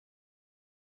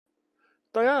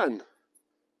Diane,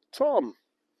 Tom,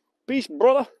 Beast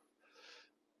Brother,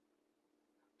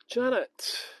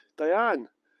 Janet, Diane,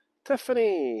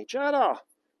 Tiffany, Jana.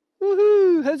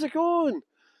 Woohoo! How's it going?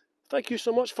 Thank you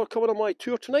so much for coming on my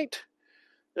tour tonight.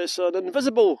 It's an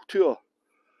invisible tour.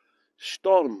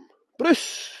 Storm,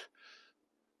 Bruce,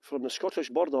 from the Scottish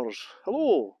borders.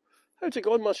 Hello. How's it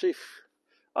going, my chief?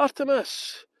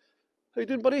 Artemis, how you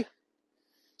doing, buddy?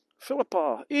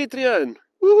 Philippa, Adrian,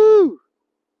 woohoo!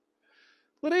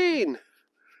 Lorraine,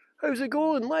 how's it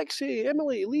going? Lexi,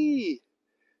 Emily, Lee,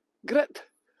 Grit,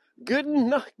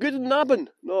 Guten Abend.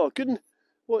 No, Good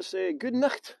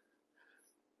Nacht.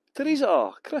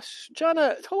 Teresa, Chris,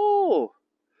 Janet, hello.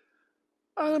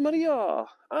 Anna Maria,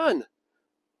 Anne,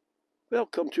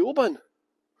 welcome to Oban.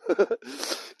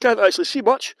 Can't actually see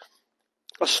much.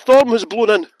 A storm has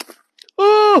blown in.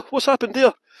 Oh, what's happened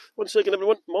there? 1 second,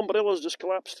 everyone. My umbrella's just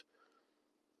collapsed.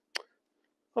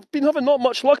 I've been having not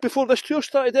much luck before this tour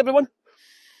started, everyone.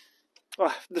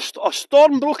 A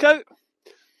storm broke out.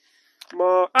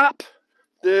 My app,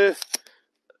 the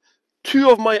two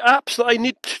of my apps that I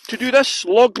need to do this,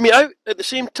 logged me out at the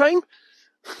same time.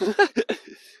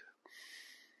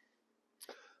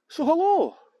 So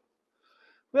hello.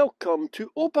 Welcome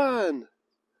to Oban.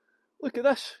 Look at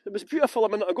this. It was beautiful a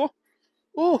minute ago.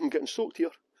 Oh, I'm getting soaked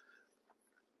here.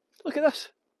 Look at this.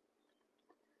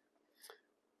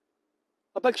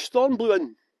 A big storm blew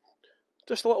in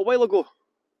just a little while ago.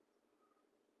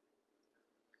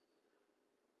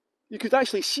 You could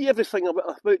actually see everything.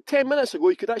 About 10 minutes ago,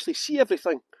 you could actually see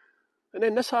everything. And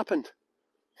then this happened.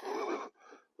 Look,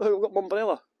 I've got my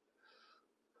umbrella.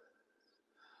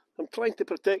 I'm trying to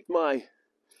protect my...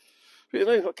 Right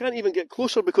now, I can't even get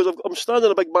closer because I'm standing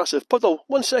in a big massive puddle.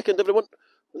 1 second, everyone.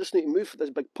 I just need to move. This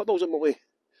big puddle's in my way.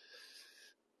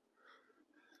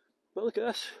 But look at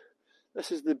this. This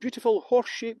is the beautiful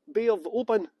horse-shaped Bay of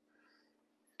Oban,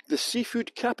 the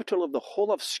seafood capital of the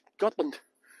whole of Scotland.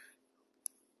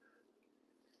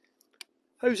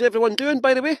 How's everyone doing,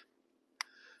 by the way?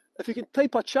 If you can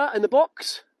type a chat in the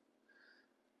box.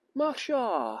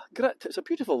 Marsha, Grit, it's a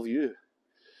beautiful view.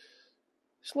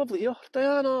 It's lovely here.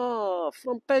 Diana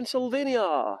from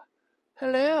Pennsylvania.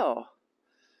 Hello.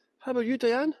 How are you,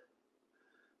 Diane?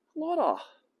 Laura.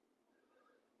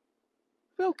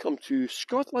 Welcome to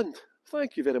Scotland.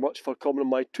 Thank you very much for coming on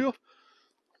my tour.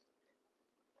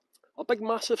 A big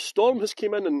massive storm has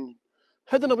come in and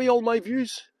hidden away all my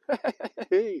views.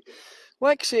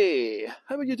 Lexi,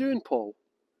 how are you doing, Paul?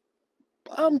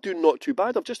 I'm doing not too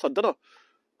bad. I've just had dinner.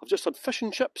 I've just had fish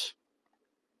and chips.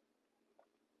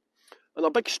 And a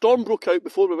big storm broke out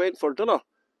before we went for dinner.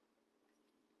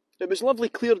 It was a lovely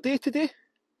clear day today.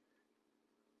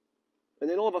 And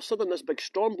then all of a sudden this big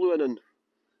storm blew in and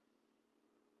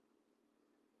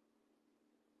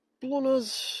blown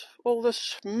us all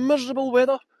this miserable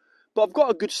weather. But I've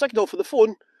got a good signal for the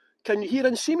phone. Can you hear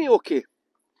and see me okay?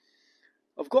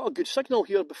 I've got a good signal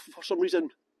here for some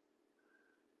reason.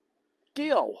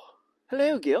 Gail.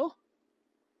 Hello, Gail.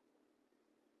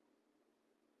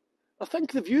 I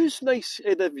think the view's nice.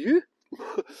 The view?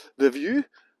 The view?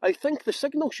 I think the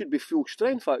signal should be full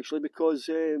strength, actually, because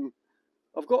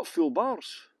I've got full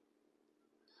bars.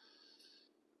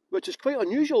 Which is quite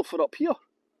unusual for up here.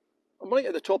 I'm right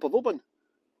at the top of Oban.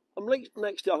 I'm right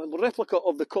next to a replica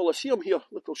of the Colosseum here.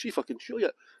 Look, I'll see if I can show you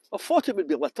it. I thought it would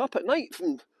be lit up at night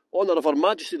from honour of Her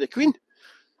Majesty the Queen.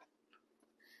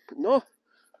 But no.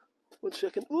 1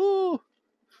 second. Oh!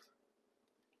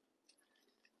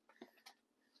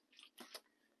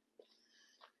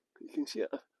 You can see it.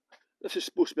 This is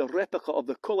supposed to be a replica of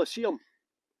the Colosseum.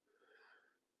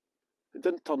 It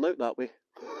didn't turn out that way.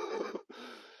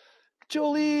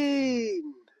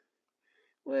 Jolene!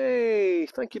 Hey,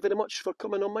 thank you very much for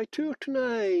coming on my tour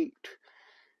tonight.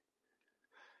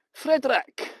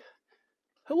 Frederick!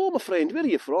 Hello, my friend, where are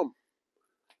you from?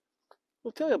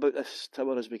 I'll tell you about this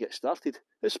tower as we get started.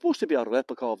 It's supposed to be a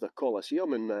replica of the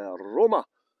Colosseum in Roma.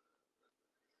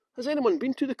 Has anyone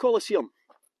been to the Colosseum?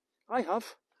 I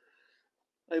have.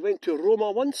 I went to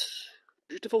Roma once.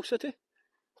 Beautiful city.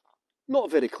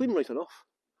 Not very clean, right enough.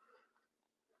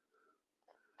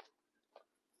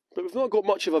 But we've not got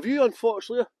much of a view,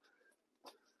 unfortunately.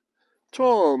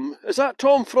 Tom. Is that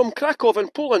Tom from Krakow in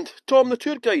Poland? Tom the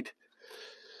tour guide.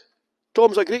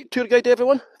 Tom's a great tour guide,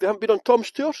 everyone. If you haven't been on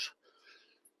Tom's tours.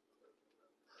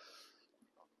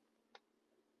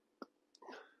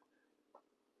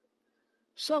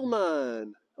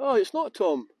 Salman. Oh, it's not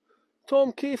Tom.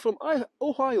 Tom K from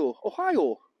Ohio.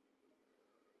 Ohio.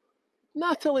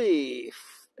 Natalie.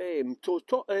 You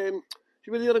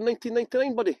were there in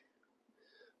 1999, buddy.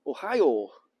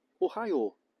 Ohio.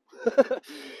 Ohio.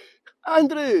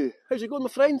 Andrew. How's it going, my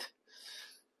friend?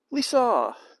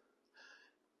 Lisa.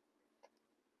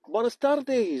 Buenas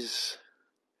tardes.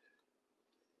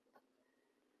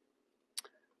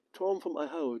 Tom from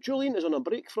Idaho. Julian is on a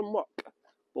break from work.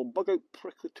 We'll bug out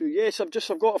prickly too. Yes, I've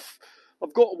got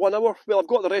 1 hour. Well, I've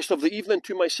got the rest of the evening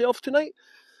to myself tonight.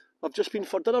 I've just been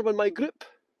for dinner with my group.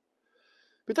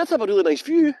 We did have a really nice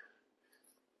view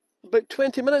about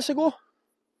 20 minutes ago.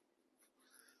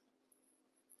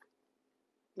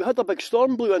 We had a big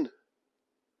storm blew in.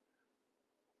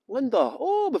 Linda,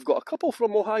 oh, we've got a couple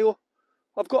from Ohio.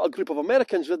 I've got a group of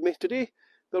Americans with me today.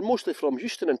 They're mostly from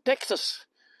Houston and Texas.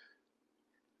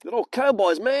 They're all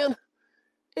cowboys, man.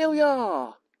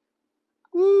 Ilya.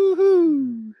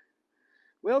 Woohoo.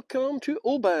 Welcome to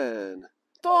Oban.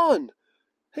 Don.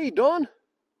 Hey, Don.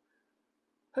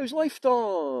 How's life,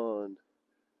 Don?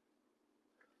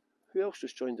 Who else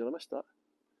just joined in? I missed that.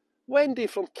 Wendy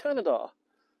from Canada.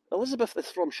 Elizabeth is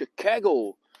from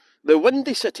Chicago. The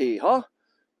Windy City, huh?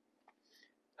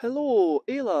 Hello,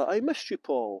 Ayla. I missed you,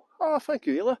 Paul. Ah, thank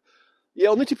you, Ayla. Yeah,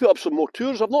 I'll need to put up some more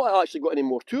tours. I've not actually got any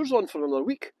more tours on for another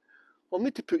week. I'll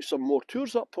need to put some more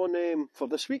tours up on for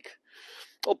this week.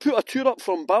 I'll put a tour up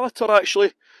from Ballater,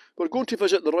 actually. We're going to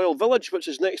visit the Royal Village, which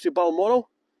is next to Balmoral.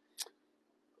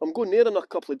 I'm going there in a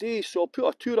couple of days, so I'll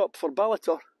put a tour up for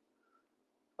Ballater.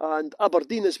 And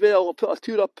Aberdeen as well. I'll put a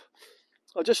tour up.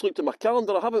 I just looked at my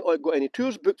calendar. I haven't got any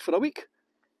tours booked for a week.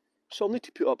 So I'll need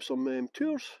to put up some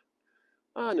tours.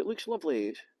 And it looks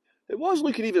lovely. It was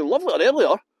looking even lovelier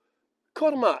earlier.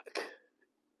 Cormac.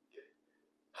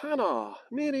 Hannah.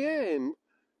 Mary M.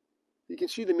 You can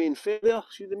see the main ferry there.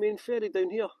 See the main ferry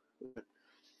down here.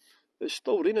 It's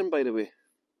still raining, by the way.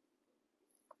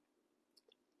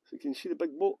 So you can see the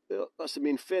big boat there. That's the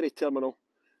main ferry terminal.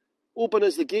 Oban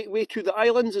is the gateway to the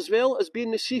islands as well as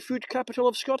being the seafood capital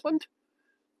of Scotland.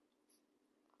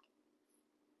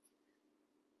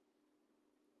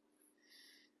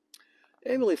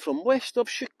 Emily from west of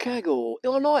Chicago,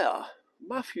 Illinois.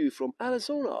 Matthew from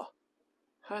Arizona.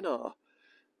 Hannah.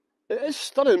 It is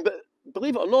stunning, but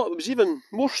believe it or not, it was even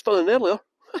more stunning earlier.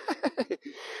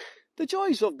 The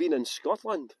joys of being in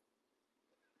Scotland.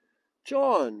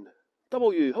 John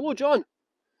W. Hello, John.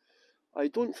 I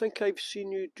don't think I've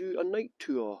seen you do a night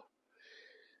tour.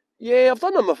 Yeah, I've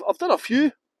done a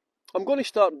few. I'm going to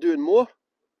start doing more.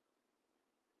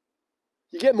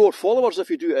 You get more followers if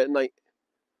you do it at night.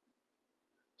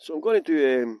 So I'm going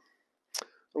to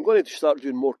start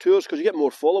doing more tours because you get more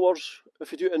followers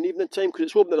if you do it in the evening time because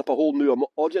it's opening up a whole new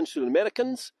audience to the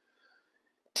Americans.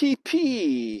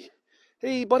 TP.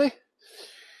 Hey, buddy.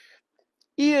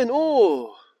 Ian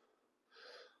O.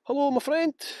 Hello, my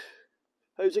friend.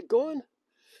 How's it going?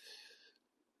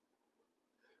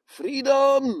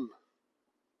 Freedom.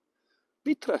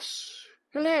 Beatrice.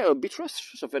 Hello, Beatrice.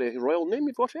 It's a very royal name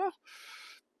you've got here.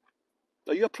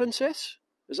 Are you a princess?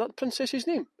 Is that the princess's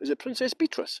name? Is it Princess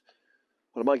Beatrice?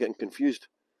 Or am I getting confused?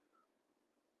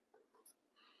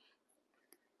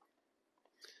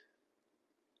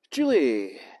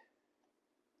 Julie.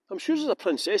 I'm sure there's a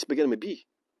princess beginning with B.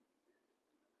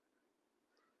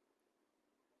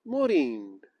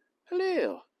 Maureen.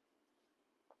 Hello.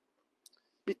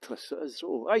 Beatrice it is.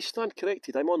 Oh, I stand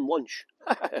corrected. I'm on lunch.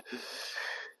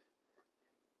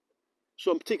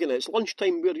 So I'm taking it. It's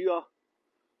lunchtime where you are.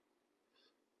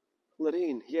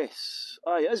 Lorraine, yes.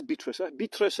 Aye, it is Beatrice.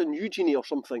 Beatrice and Eugenie or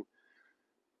something.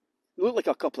 They look like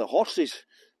a couple of horses.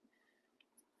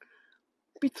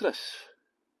 Beatrice.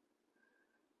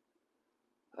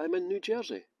 I'm in New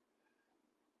Jersey.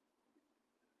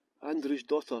 Andrew's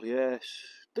daughter, yes.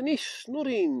 Denise,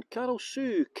 Noreen, Carol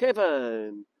Sue,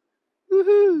 Kevin.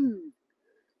 Woohoo!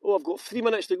 Oh, I've got 3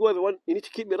 minutes to go, everyone. You need to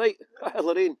keep me right.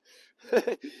 Lorraine.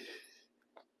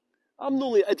 I'm the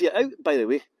only idiot out, by the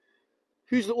way.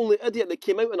 Who's the only idiot that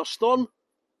came out in a storm?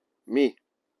 Me.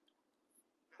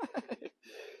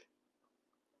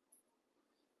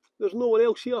 There's no one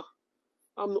else here.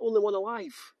 I'm the only one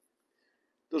alive.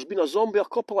 There's been a zombie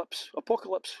apocalypse.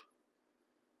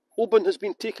 Oban has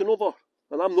been taken over,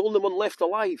 and I'm the only one left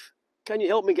alive. Can you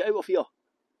help me get out of here?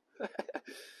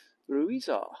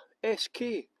 Ruiza,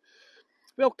 SK.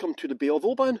 Welcome to the Bay of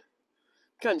Oban.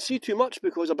 Can't see too much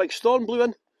because a big storm blew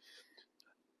in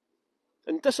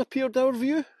and disappeared our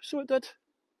view, so it did.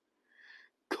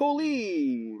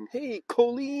 Colleen. Hey,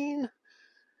 Colleen.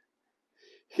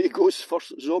 Heygo's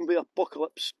first zombie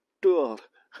apocalypse tour.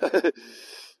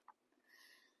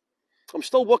 I'm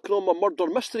still working on my murder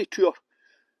mystery tour.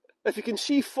 If you can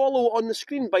see follow on the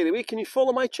screen, by the way, can you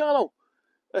follow my channel?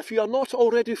 If you are not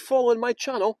already following my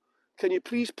channel, can you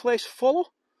please press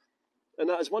follow? And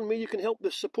that is one way you can help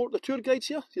support the tour guides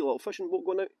here. See the little fishing boat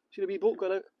going out? See the wee boat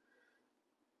going out?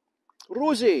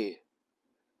 Rosie.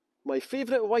 My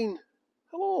favourite wine.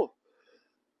 Hello.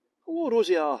 Hello,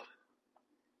 Rosie R.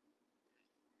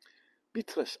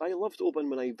 Beatrice, I loved Oban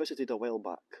when I visited a while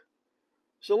back.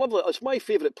 So lovely. It's my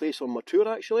favourite place on my tour,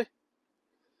 actually.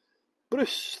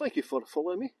 Bruce, thank you for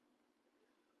following me.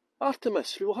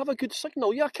 Artemis, we will have a good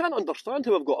signal. Yeah, I can't understand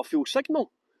how I've got a full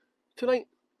signal tonight.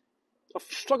 I've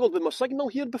struggled with my signal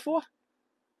here before.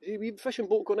 A wee fishing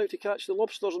boat going out to catch the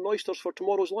lobsters and oysters for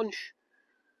tomorrow's lunch.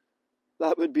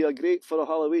 That would be a great for a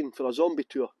Halloween, for a zombie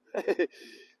tour.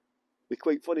 Be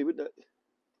quite funny, wouldn't it?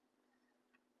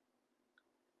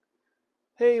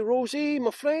 Hey Rosie,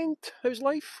 my friend, how's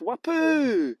life?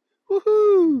 Wapoo!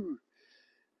 Woohoo!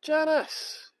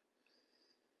 Janice!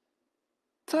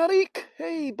 Tariq,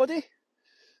 hey buddy.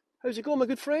 How's it going, my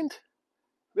good friend?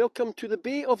 Welcome to the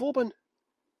Bay of Oban.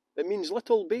 It means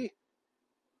Little Bay.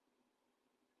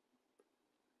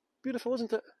 Beautiful,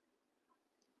 isn't it?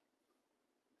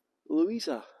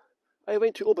 Louisa, I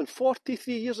went to Oban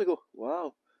 43 years ago.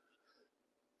 Wow.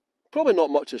 Probably not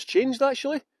much has changed,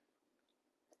 actually,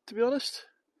 to be honest.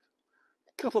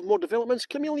 A couple of more developments.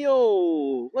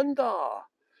 Camilio, Linda.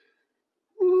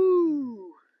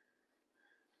 Woo!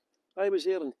 I was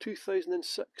there in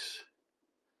 2006.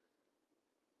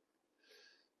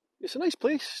 It's a nice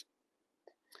place.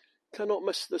 Cannot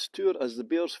miss this tour as the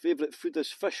bear's favourite food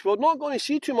is fish. We're not going to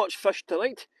see too much fish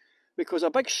tonight because a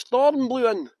big storm blew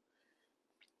in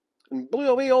and blew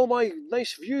away all my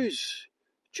nice views.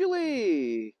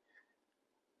 Julie!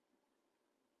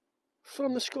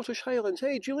 From the Scottish Highlands.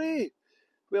 Hey Julie!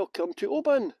 Welcome to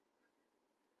Oban.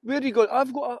 Where are you going?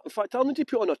 In fact, I'll need to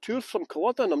put on a tour from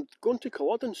Culloden. I'm going to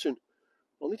Culloden soon.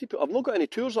 I've not got any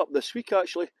tours up this week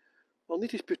actually. I'll need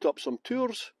to put up some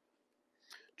tours.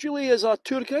 Julie is a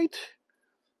tour guide.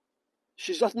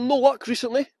 She's had no luck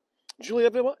recently. Julie,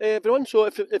 everyone. So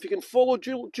if you can follow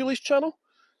Julie's channel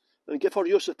and give her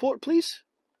your support, please.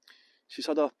 She's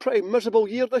had a pretty miserable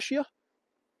year this year.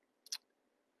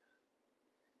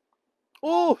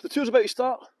 Oh, the tour's about to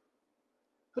start.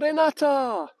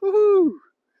 Renata! Woohoo!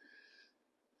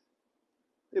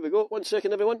 Here we go. 1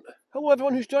 second, everyone. Hello,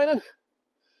 everyone who's joining.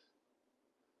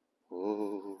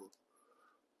 Oh.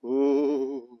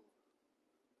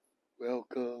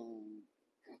 Welcome.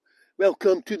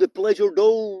 Welcome to the Pleasure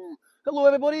Dome. Hello,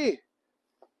 everybody.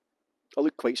 I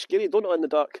look quite scary, don't I, in the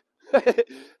dark?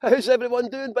 How's everyone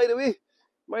doing, by the way?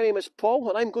 My name is Paul,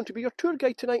 and I'm going to be your tour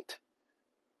guide tonight.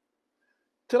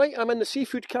 Tonight, I'm in the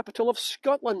seafood capital of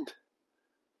Scotland.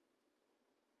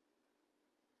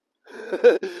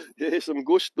 Yeah, some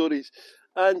ghost stories.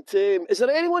 And is there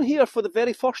anyone here for the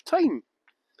very first time?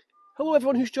 Hello,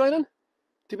 everyone who's joining.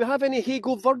 Do we have any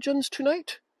Heygo virgins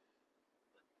tonight?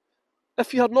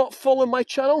 If you are not following my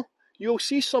channel, you'll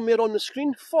see somewhere on the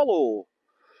screen, follow.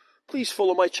 Please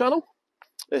follow my channel.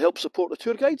 It helps support the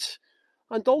tour guides.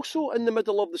 And also in the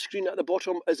middle of the screen at the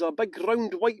bottom is a big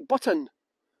round white button.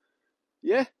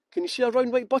 Yeah, can you see a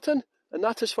round white button? And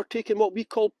that is for taking what we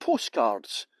call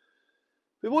postcards.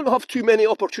 We won't have too many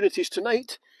opportunities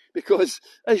tonight because,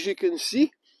 as you can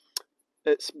see,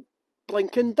 it's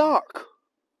blinking dark.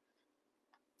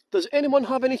 Does anyone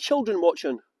have any children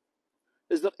watching?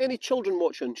 Is there any children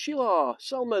watching? Sheila,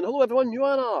 Salman, hello everyone,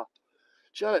 Joanna.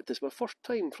 Janet, this is my first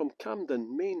time from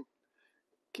Camden, Maine.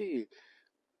 Okay.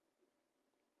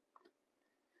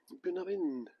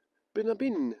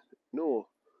 Bunabin. No.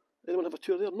 Anyone have a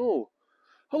tour there? No.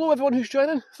 Hello everyone who's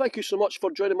joining. Thank you so much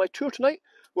for joining my tour tonight.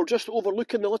 We're just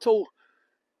overlooking the little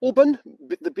Oban,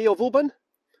 the Bay of Oban.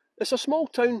 It's a small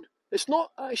town. It's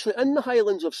not actually in the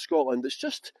Highlands of Scotland. It's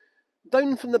just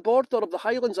down from the border of the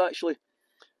Highlands actually.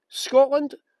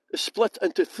 Scotland is split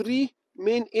into 3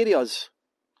 main areas.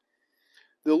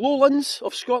 The lowlands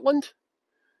of Scotland,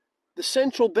 the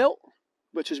central belt,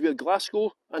 which is where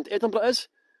Glasgow and Edinburgh is,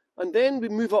 and then we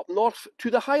move up north to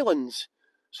the Highlands.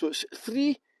 So it's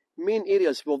 3 main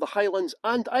areas. Well, the Highlands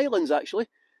and Islands actually.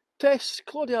 Tess,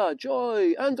 Claudia,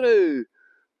 Joy, Andrew,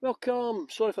 welcome.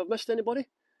 Sorry if I've missed anybody.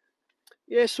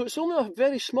 Yeah, so it's only a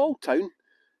very small town.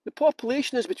 The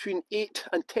population is between 8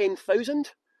 and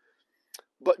 10,000.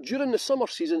 But during the summer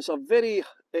season, it's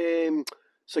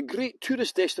a great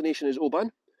tourist destination is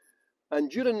Oban.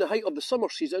 And during the height of the summer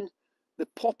season, the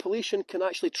population can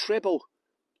actually treble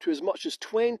to as much as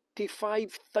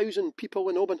 25,000 people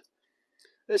in Oban.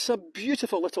 It's a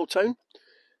beautiful little town.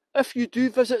 If you do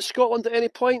visit Scotland at any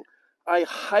point, I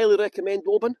highly recommend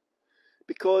Oban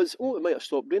because, oh, it might have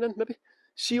stopped raining maybe.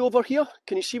 See over here,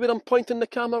 can you see where I'm pointing the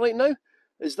camera right now?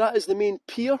 That is the main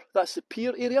pier, that's the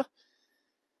pier area.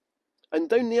 And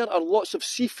down there are lots of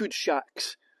seafood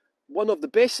shacks. One of the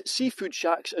best seafood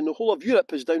shacks in the whole of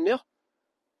Europe is down there.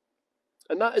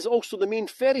 And that is also the main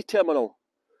ferry terminal.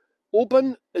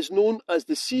 Oban is known as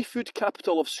the seafood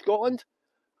capital of Scotland,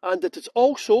 and it is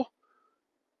also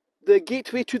the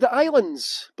gateway to the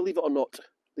islands, believe it or not.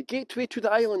 The gateway to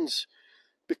the islands,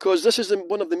 because this is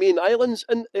one of the main islands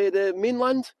in the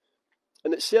mainland,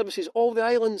 and it services all the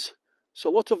islands. So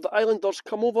a lot of the islanders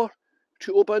come over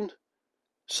to Oban.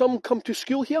 Some come to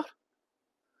school here,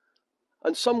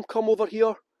 and some come over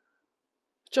here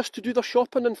just to do their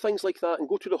shopping and things like that, and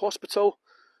go to the hospital.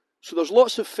 So there's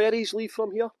lots of ferries leave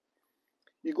from here.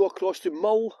 You go across to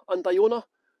Mull and Iona.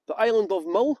 The island of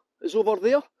Mull is over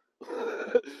there.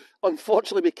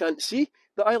 Unfortunately, we can't see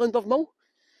the island of Mull.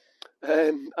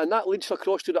 And that leads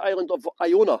across to the island of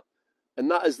Iona, and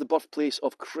that is the birthplace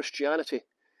of Christianity.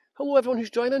 Hello everyone who's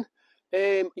joining.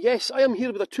 Yes, I am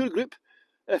here with a tour group.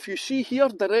 If you see here,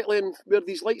 directly in where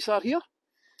these lights are here,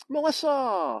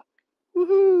 Melissa!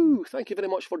 Woohoo! Thank you very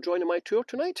much for joining my tour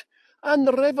tonight. And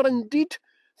the Reverend Deed,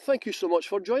 thank you so much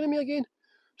for joining me again.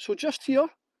 So just here,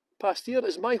 past here,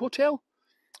 is my hotel.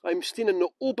 I'm staying in the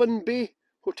Oban Bay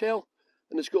Hotel,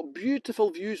 and it's got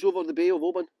beautiful views over the Bay of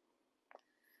Oban.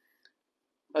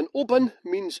 And Oban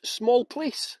means small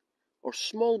place, or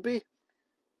small bay.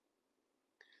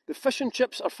 The fish and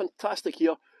chips are fantastic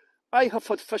here. I have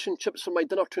had fish and chips for my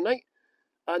dinner tonight,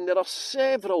 and there are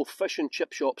several fish and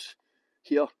chip shops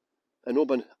here in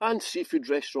Oban, and seafood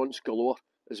restaurants galore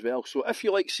as well. So if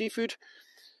you like seafood,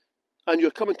 and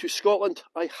you're coming to Scotland,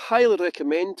 I highly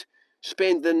recommend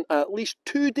spending at least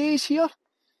 2 days here.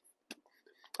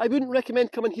 I wouldn't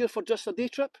recommend coming here for just a day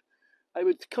trip. I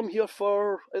would come here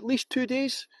for at least 2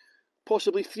 days,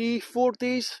 possibly 3-4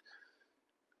 days.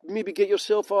 Maybe get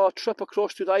yourself a trip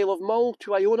across to the Isle of Mull,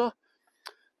 to Iona.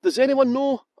 Does anyone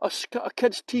know a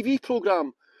kids' TV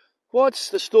programme? What's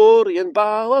the story in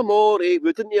Balamory?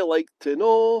 Wouldn't you like to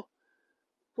know?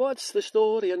 What's the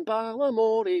story in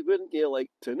Balamory? Wouldn't you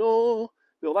like to know?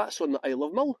 Well, that's on the Isle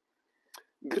of Mull.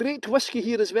 Great whisky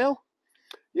here as well.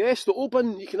 Yes, the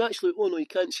Oban, you can actually, oh no, you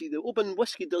can't see, the Oban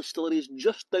whisky distillery is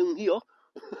just down here.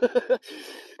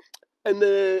 And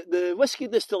the whisky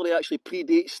distillery actually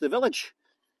predates the village.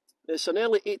 It's an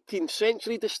early 18th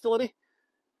century distillery.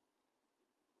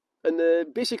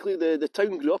 And basically the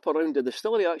town grew up around the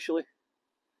distillery actually.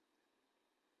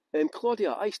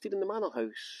 Claudia, I stayed in the Manor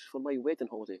House for my wedding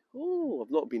holiday. Oh,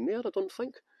 I've not been there, I don't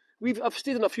think. I've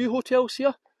stayed in a few hotels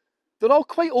here. They're all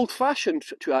quite old-fashioned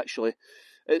too, actually.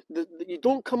 You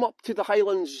don't come up to the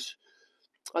Highlands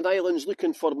and Islands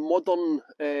looking for modern,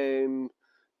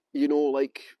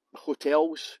 like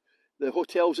hotels. The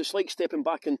hotels, it's like stepping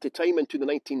back into time, into the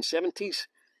 1970s.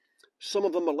 Some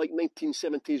of them are like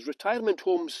 1970s retirement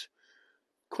homes.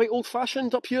 Quite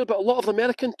old-fashioned up here, but a lot of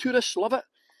American tourists love it.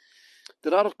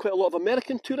 There are quite a lot of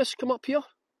American tourists come up here.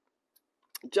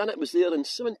 Janet was there in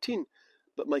 17,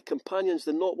 but my companions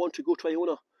did not want to go to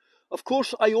Iona. Of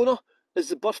course, Iona is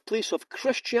the birthplace of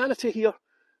Christianity here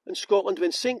in Scotland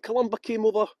when St. Columba came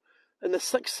over in the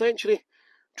 6th century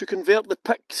to convert the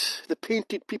Picts, the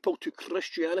painted people, to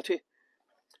Christianity.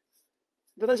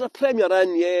 There is a Premier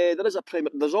Inn, yeah, there is a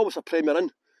Premier. There's always a Premier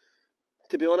Inn.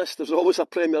 To be honest, there's always a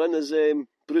Premier Inn, as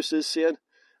Bruce is saying,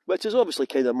 which is obviously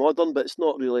kind of modern, but it's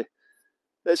not really.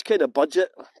 It's kind of budget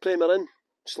Premier Inn,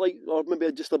 or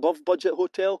maybe just above budget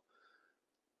hotel.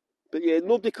 But yeah,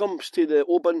 nobody comes to the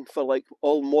Oban for like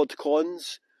all mod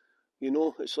cons. You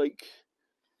know, it's like,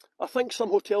 I think some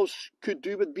hotels could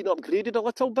do with being upgraded a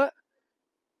little bit,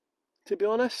 to be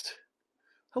honest.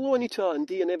 Hello Anita and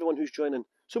Dee and everyone who's joining.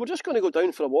 So we're just going to go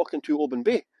down for a walk into Oban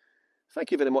Bay.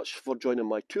 Thank you very much for joining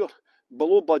my tour.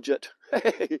 Below budget.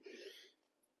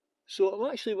 So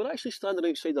we're actually standing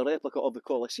outside a replica of the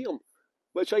Colosseum,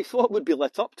 which I thought would be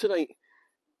lit up tonight.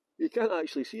 You can't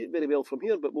actually see it very well from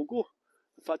here, but we'll go.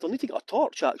 In fact, I'll need to get a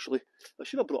torch, actually. I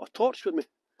should have brought a torch with me.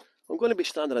 I'm going to be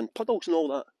standing in puddles and all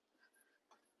that.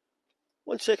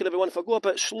 1 second, everyone. If I go a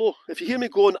bit slow, if you hear me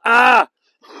going, ah!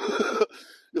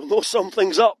 You'll know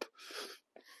something's up.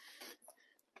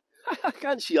 I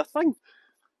can't see a thing.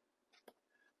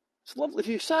 It's a lovely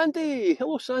view. Sandy!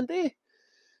 Hello, Sandy.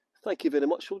 Thank you very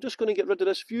much. We're just going to get rid of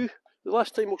this view. The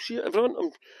last time we'll see it, everyone.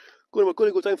 We're going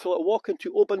to go down for a little walk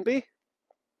into Oban Bay.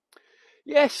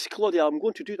 Yes, Claudia, I'm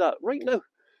going to do that right now.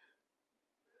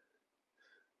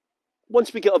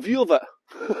 Once we get a view of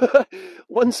it.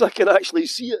 Once I can actually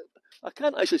see it. I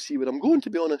can't actually see where I'm going, to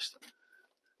be honest.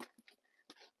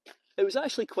 It was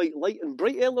actually quite light and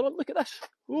bright earlier on. Look at this.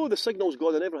 Oh, the signal's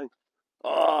gone and everything.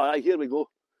 Ah, here we go.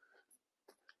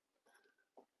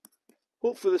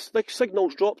 Hopefully this big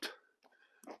signal's dropped.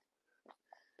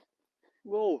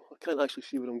 Whoa, I can't actually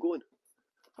see where I'm going.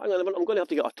 Hang on a minute, I'm going to have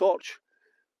to get a torch.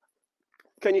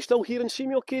 Can you still hear and see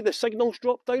me okay? The signal's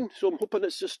dropped down, so I'm hoping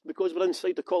it's just because we're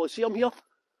inside the Colosseum here.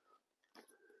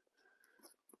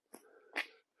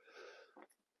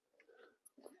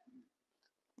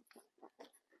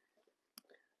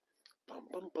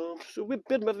 So bear with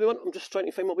me everyone, I'm just trying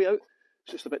to find my way out.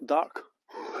 It's just a bit dark.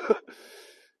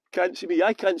 Can't see me,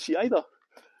 I can't see either.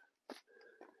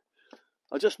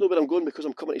 I just know where I'm going because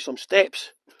I'm coming to some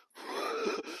steps.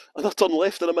 And I'll turn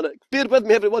left in a minute. Bear with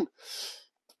me everyone.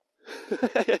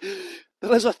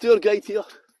 There is a tour guide here.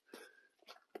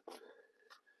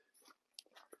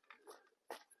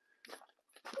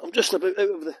 I'm just about out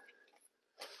of the...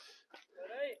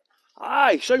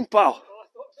 Aye, sound pal.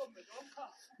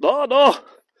 No,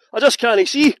 I just can't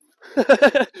see.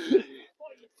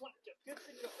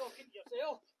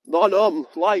 No, I'm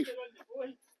live.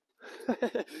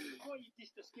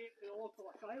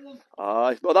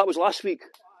 Aye, no, that was last week.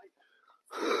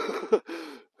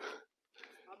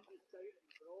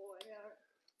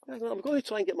 I'm going to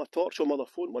try and get my torch on my other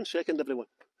phone. 1 second, everyone.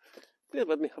 Bear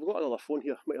with me, I've got another phone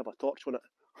here. Might have a torch on it.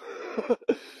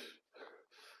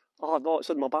 Oh no, it's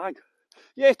in my bag.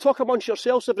 Yeah, talk amongst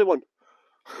yourselves, everyone.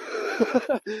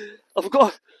 I've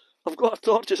got a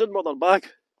torch. It's in my other bag.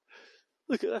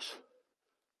 Look at this.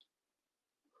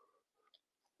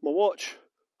 My watch.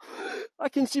 I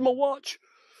can see my watch.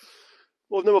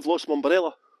 Well, now I've lost my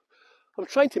umbrella. I'm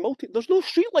trying to multi. There's no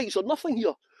street lights or nothing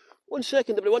here. 1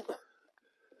 second, everyone.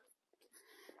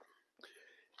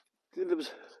 There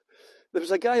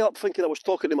was a guy up thinking I was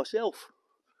talking to myself.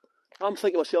 I'm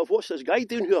thinking to myself, what's this guy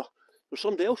doing here? There's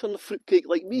somebody else in the fruitcake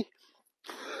like me.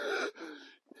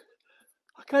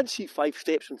 I can't see 5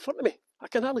 steps in front of me. I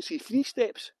can hardly see 3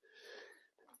 steps.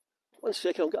 1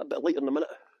 second, I'll get a bit lighter in a minute.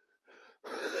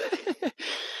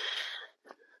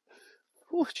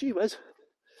 Oh, gee whiz.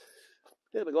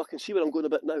 There we go, I can see where I'm going a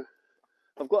bit now.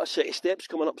 I've got a set of steps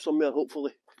coming up somewhere,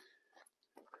 hopefully.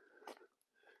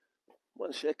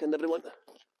 1 second, everyone.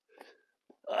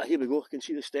 Ah, here we go, I can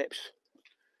see the steps.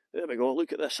 There we go,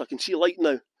 look at this, I can see light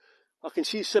now. I can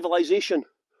see civilization.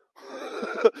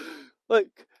 Look,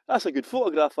 that's a good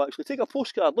photograph actually. Take a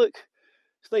postcard, look.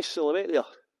 It's a nice silhouette there.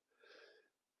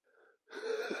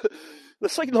 The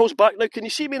signal's back now, can you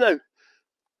see me now?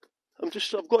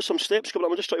 I've got some steps coming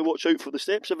up, I'm just trying to watch out for the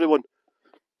steps, everyone.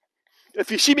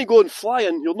 If you see me going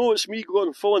flying, you'll know it's me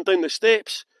going falling down the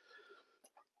steps.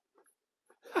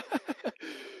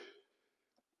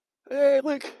 Hey,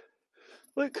 look.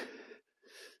 Look.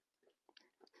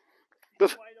 Why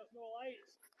there's no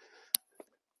lights?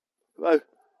 Wow.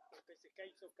 Because the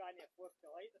council can't afford to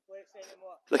light the place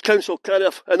anymore. The council can't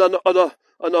afford,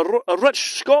 and a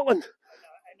rich Scotland.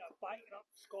 In a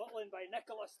bankrupt Scotland by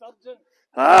Nicola Sturgeon.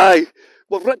 Aye,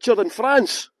 we're richer than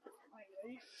France.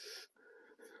 Right.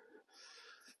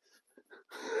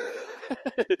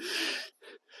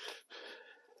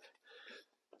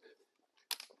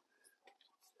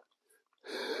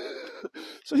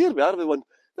 So here we are, everyone.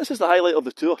 This is the highlight of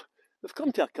the tour. We've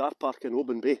come to a car park in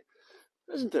Oban Bay.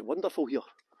 Isn't it wonderful here?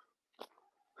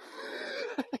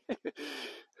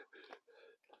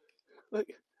 Look,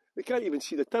 we can't even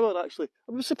see the tower actually.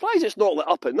 I'm surprised it's not lit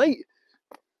up at night.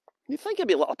 You'd think it'd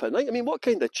be lit up at night. I mean, what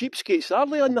kind of cheapskates are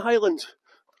they in the Highlands?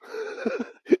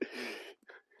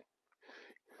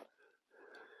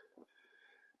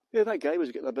 Yeah, that guy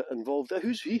was getting a bit involved.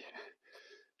 Who's he?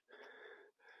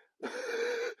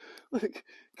 Look,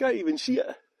 can't even see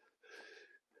it.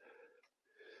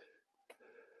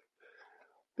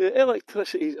 The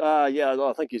electricity. Yeah, no,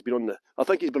 I think he's been on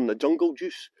the jungle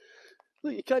juice.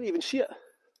 Look, you can't even see it.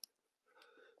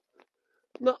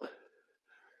 No,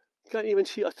 can't even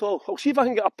see it at all. I'll see if I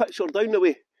can get a picture down the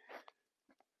way,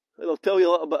 and I'll tell you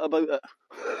a little bit about it.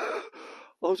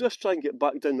 I'll just try and get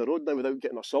back down the road now without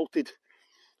getting assaulted.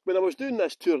 When I was doing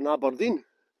this tour in Aberdeen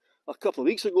a couple of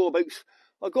weeks ago,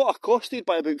 I got accosted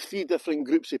by about 3 different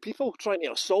groups of people trying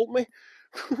to assault me.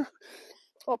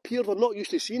 Up here, they're not used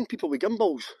to seeing people with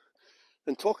gimbals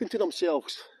and talking to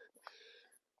themselves.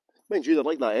 Mind you, they're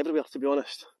like that everywhere, to be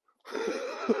honest.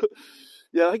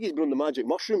 Yeah, I think he's been on the magic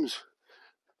mushrooms.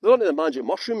 They're onto the magic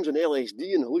mushrooms and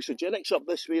LSD and hallucinogenics up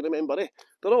this way, remember, eh?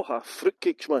 They're all half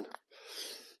fruitcakes, man.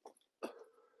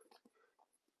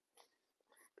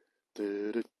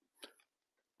 There's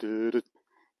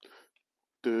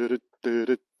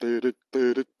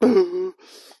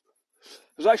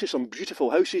actually some beautiful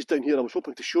houses down here. I was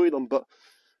hoping to show you them, but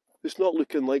it's not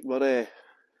looking like we're...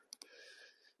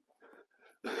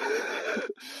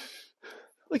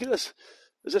 Look at this.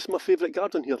 Is this my favourite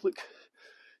garden here? Look.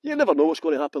 You never know what's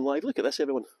going to happen live. Look at this,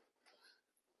 everyone.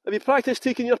 Have you practised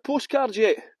taking your postcards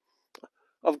yet?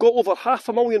 I've got over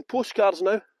 500,000 postcards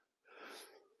now.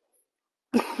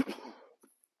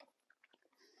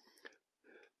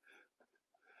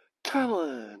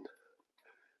 Callan.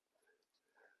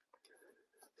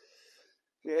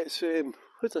 Yeah, it's,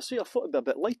 what did I say? I thought it'd be a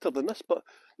bit lighter than this, but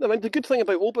I mean, the good thing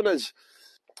about Oban is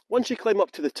Once you climb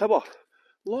up to the tower,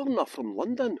 long enough from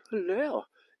London, hello,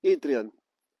 Adrian.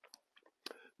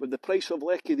 With the price of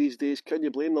lecky these days, can you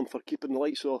blame them for keeping the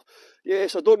lights off?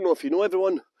 Yes, I don't know if you know,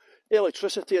 everyone,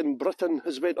 electricity in Britain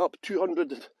has went up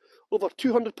over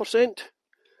 200%,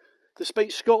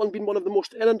 despite Scotland being one of the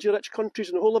most energy-rich countries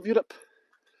in the whole of Europe.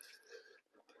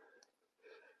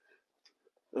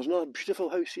 There's another beautiful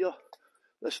house here,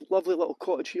 this lovely little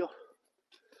cottage here.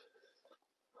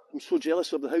 I'm so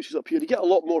jealous of the houses up here. You get a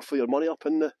lot more for your money up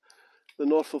in the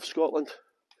north of Scotland.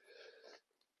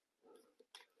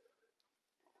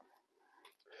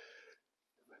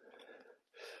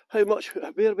 How much,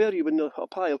 where were you when you were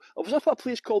up high? I was up at a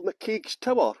place called McCaig's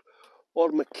Tower,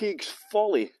 or McCaig's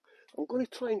Folly. I'm going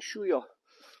to try and show you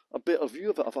a better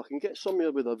view of it. If I can get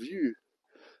somewhere with a view,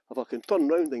 if I can turn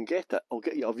round and get it, I'll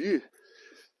get you a view.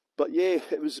 But yeah,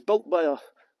 it was built by a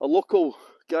local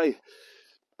guy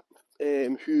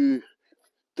who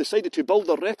decided to build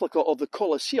a replica of the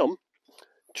Colosseum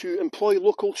to employ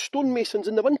local stonemasons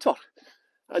in the winter.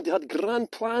 And they had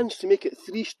grand plans to make it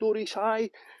 3 stories high.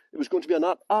 It was going to be an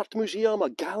art museum, a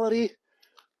gallery,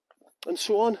 and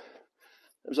so on.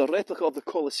 It was a replica of the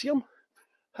Colosseum.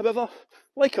 However,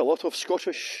 like a lot of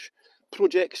Scottish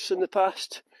projects in the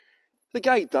past, the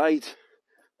guy died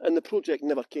and the project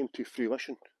never came to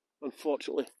fruition,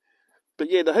 unfortunately. But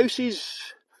yeah, the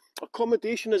houses,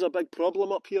 accommodation is a big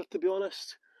problem up here, to be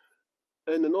honest.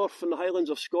 In the north and the Highlands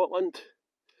of Scotland.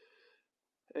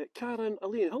 Karen,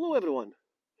 Elaine, hello everyone.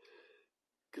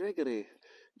 Gregory.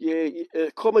 Yeah,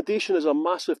 accommodation is a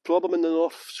massive problem in the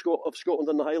north of Scotland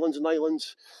and the Highlands and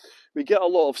Islands. We get a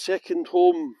lot of second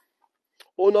home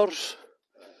owners.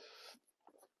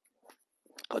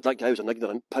 God, that guy's an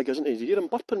ignorant pig, isn't he? Did you hear him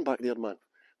burping back there, man?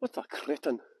 What a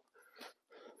cretin.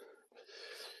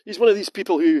 He's one of these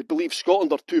people who believe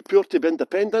Scotland are too poor to be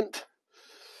independent.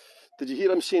 Did you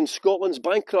hear him saying Scotland's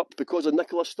bankrupt because of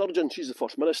Nicola Sturgeon? She's the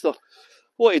First Minister.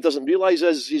 What he doesn't realise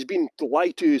is he's been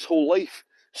lied to his whole life.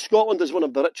 Scotland is one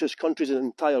of the richest countries in the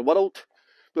entire world.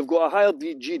 We've got a higher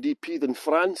GDP than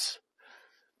France.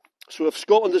 So if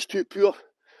Scotland is too poor,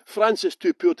 France is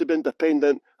too poor to be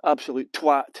independent. Absolute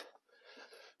twat.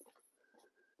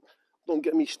 Don't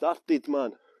get me started,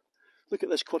 man. Look at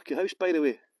this quirky house, by the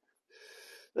way.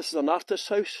 This is an artist's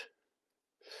house.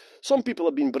 Some people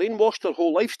have been brainwashed their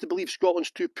whole lives to believe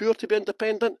Scotland's too poor to be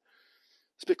independent.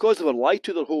 It's because they were lied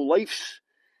to their whole lives.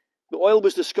 The oil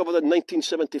was discovered in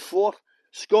 1974.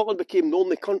 Scotland became the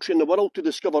only country in the world to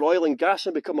discover oil and gas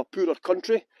and become a poorer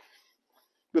country.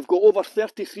 We've got over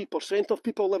 33% of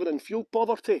people living in fuel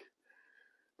poverty.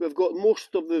 We've got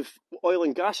most of the oil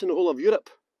and gas in the whole of Europe.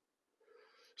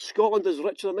 Scotland is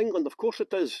richer than England, of course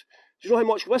it is. Do you know how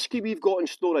much whiskey we've got in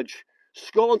storage?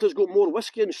 Scotland has got more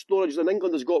whiskey in storage than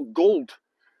England has got gold.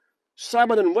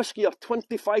 Salmon and whiskey are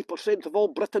 25% of all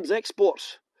Britain's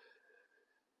exports.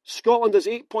 Scotland is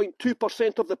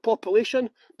 8.2% of the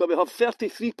population, but we have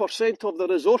 33% of the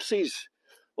resources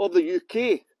of the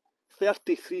UK.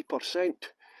 33%.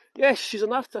 Yes, she's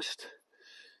an artist.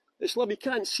 It's love, you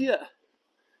can't see it.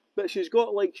 But she's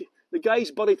got, like, the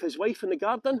guy's buried his wife in the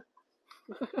garden.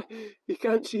 You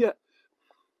can't see it.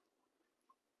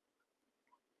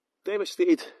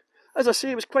 Devastated. As I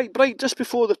say, it was quite bright just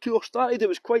before the tour started. It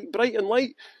was quite bright and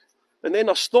light. And then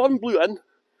a storm blew in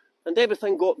and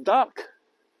everything got dark.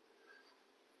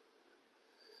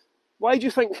 Why do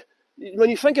you think, when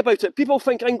you think about it, people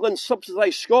think England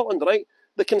subsidised Scotland, right?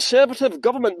 The Conservative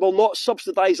government will not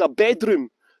subsidise a bedroom,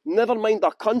 never mind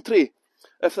a country.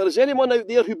 If there is anyone out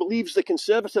there who believes the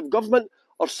Conservative government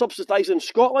are subsidising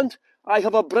Scotland, I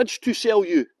have a bridge to sell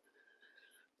you.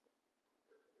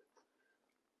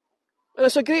 And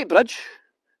it's a great bridge.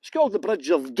 It's called the Bridge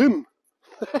of Doom.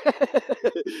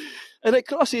 And it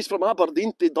crosses from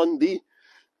Aberdeen to Dundee.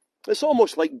 It's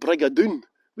almost like Brigadoon.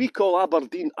 We call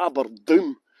Aberdeen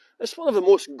Aberdoom. It's one of the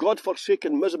most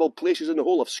God-forsaken, miserable places in the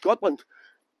whole of Scotland.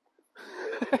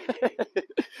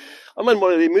 I'm in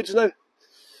one of the moods now.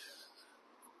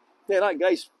 Yeah, that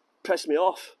guy's pissed me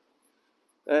off.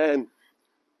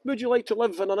 Would you like to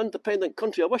live in an independent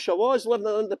country? I wish I was living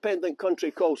in an independent country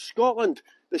called Scotland,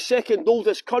 the second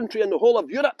oldest country in the whole of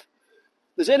Europe.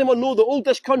 Does anyone know the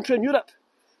oldest country in Europe?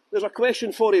 There's a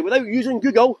question for you. Without using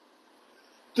Google,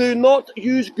 do not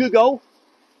use Google.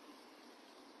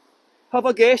 Have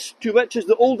a guess to which is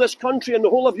the oldest country in the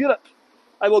whole of Europe.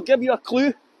 I will give you a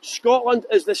clue. Scotland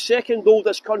is the second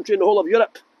oldest country in the whole of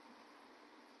Europe.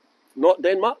 Not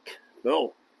Denmark?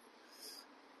 No.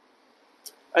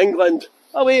 England.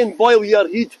 Away and boil your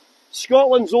head.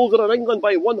 Scotland's older than England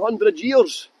by 100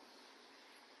 years.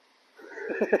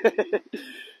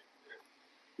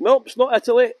 Nope, it's not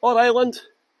Italy or Ireland.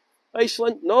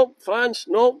 Iceland, no. France,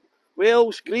 no.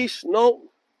 Wales, Greece, no.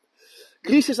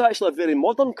 Greece is actually a very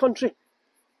modern country.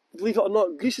 Believe it or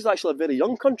not, Greece is actually a very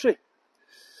young country.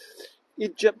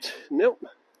 Egypt, no.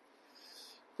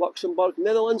 Luxembourg,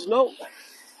 Netherlands, no.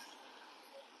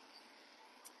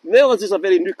 Netherlands is a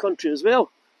very new country as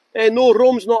well. No,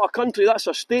 Rome's not a country, that's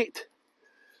a state.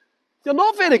 You're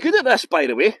not very good at this, by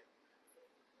the way.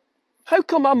 How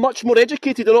come I'm much more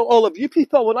educated than all of you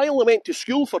people when I only went to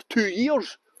school for 2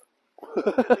 years?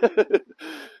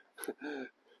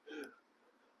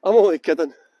 I'm only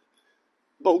kidding.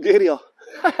 Bulgaria.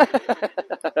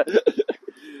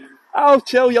 I'll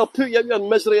tell you, I'll put you out your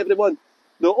misery, everyone.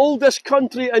 The oldest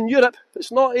country in Europe,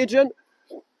 it's not Adrian.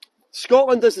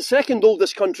 Scotland is the second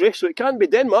oldest country, so it can't be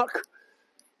Denmark.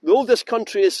 The oldest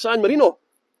country is San Marino.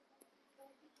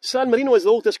 San Marino is the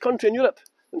oldest country in Europe,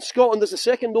 and Scotland is the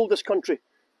second oldest country.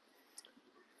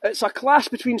 It's a clash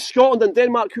between Scotland and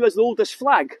Denmark who has the oldest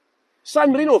flag.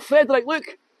 San Marino, Frederick,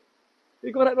 look.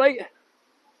 You got it right.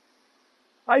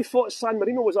 I thought San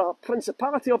Marino was a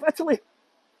principality of Italy.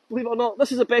 Believe it or not,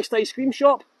 this is the best ice cream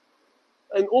shop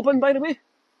in Oban, by the way.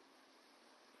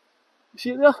 You see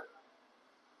it there?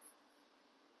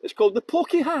 It's called the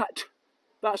Poke Hat.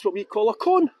 That's what we call a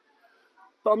cone.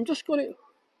 But I'm just going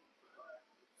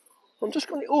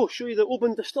to show you the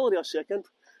Oban distillery a second.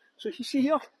 So you see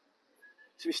here,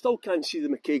 so we still can't see the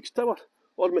McCaig's Tower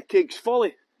or McCaig's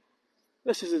Folly.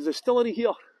 This is the distillery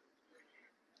here.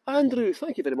 Andrew,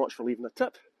 thank you very much for leaving a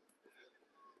tip.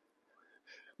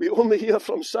 We only hear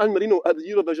from San Marino at the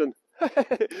Eurovision.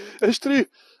 It's true.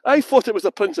 I thought it was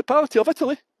the Principality of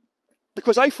Italy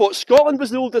because I thought Scotland was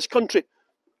the oldest country.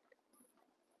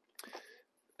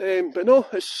 But no,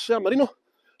 it's San Marino.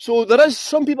 So there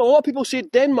is a lot of people say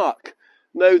Denmark.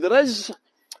 Now there is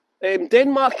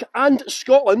Denmark and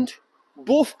Scotland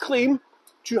both claim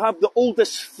to have the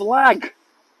oldest flag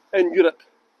in Europe.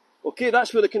 Okay,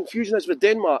 that's where the confusion is with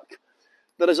Denmark.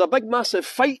 There is a big massive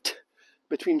fight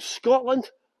between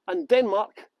Scotland and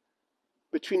Denmark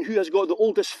between who has got the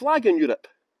oldest flag in Europe.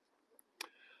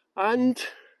 And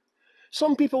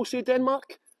some people say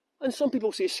Denmark and some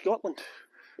people say Scotland.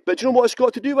 But do you know what it's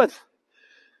got to do with?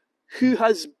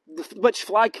 Which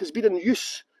flag has been in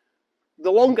use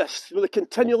the longest, really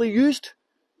continually used?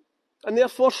 And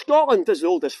therefore Scotland is the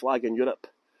oldest flag in Europe.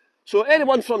 So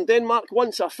anyone from Denmark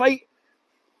wants a fight,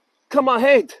 come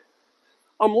ahead.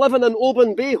 I'm living in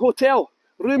Oban Bay Hotel,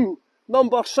 room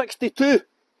number 62.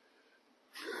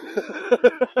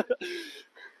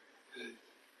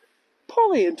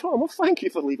 Polly and Tom, well, thank you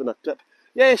for leaving a tip.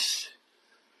 Yes,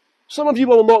 some of you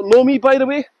will not know me, by the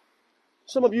way.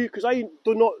 Some of you, because I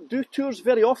do not do tours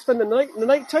very often in the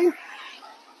night time.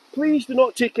 Please do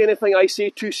not take anything I say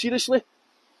too seriously.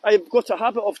 I've got a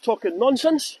habit of talking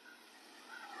nonsense.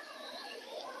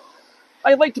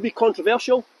 I like to be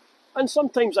controversial, and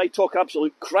sometimes I talk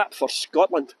absolute crap for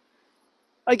Scotland.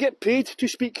 I get paid to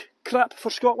speak crap for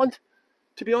Scotland,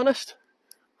 to be honest.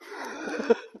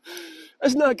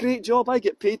 Isn't that a great job? I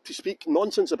get paid to speak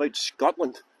nonsense about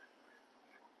Scotland.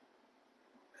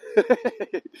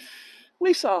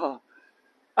 Lisa,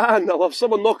 and I love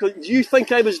someone knocking. Do you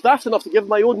think I was daft enough to give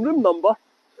my own room number?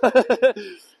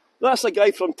 That's a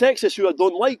guy from Texas who I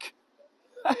don't like.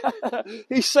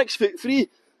 He's 6'3".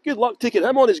 Good luck taking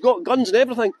him on. He's got guns and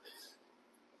everything.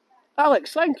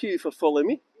 Alex, thank you for following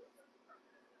me.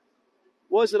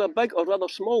 Was there a big or rather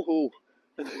small hole?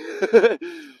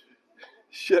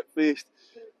 Shit-faced.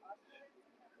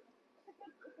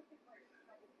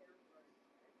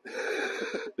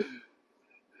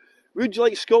 Would you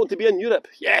like Scotland to be in Europe?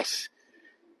 Yes.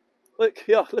 Look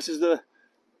here, this is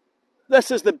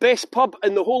the best pub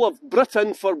in the whole of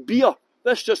Britain for beer.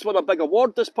 This just won a big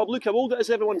award, this pub. Look how old it is,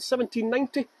 everyone.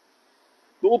 1790.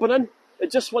 The Oban Inn.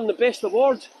 It just won the best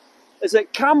award. Is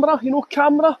it Camera? You know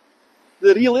Camera?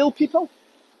 The real ale people?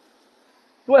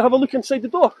 You want to have a look inside the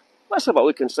door? Let's have a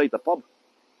look inside the pub.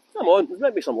 Come on, there's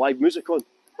might be some live music on.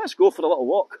 Let's go for a little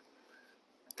walk.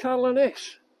 Carolyn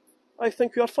S. I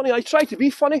think you are funny. I try to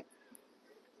be funny.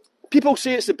 People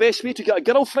say it's the best way to get a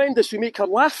girlfriend is to make her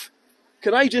laugh.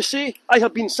 Can I just say, I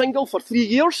have been single for 3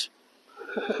 years.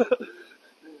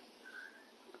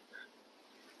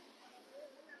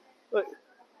 Look.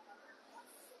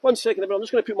 1 second, everyone. I'm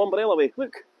just going to put my umbrella away.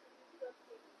 Look.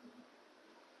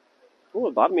 Oh,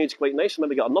 the barmaid's quite nice.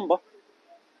 Maybe get a number.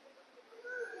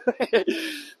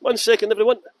 1 second,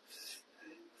 everyone.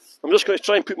 I'm just going to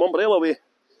try and put my umbrella away.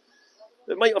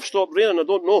 It might have stopped raining, I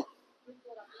don't know.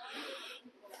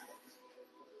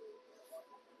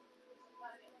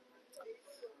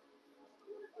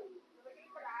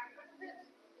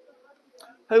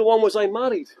 How long was I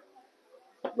married?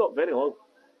 Not very long.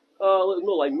 Look,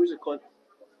 no live music on.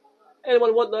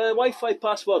 Anyone want the Wi-Fi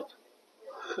password?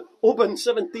 Oban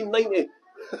 1790.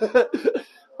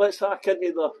 Let's hack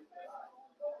into the...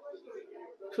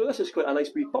 So this is quite a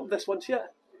nice wee pub, this one, see it?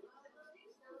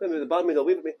 Maybe the barmaid will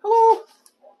wave at me. Hello!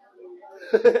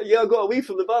 Yeah, I got away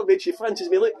from the barmaid, she fancies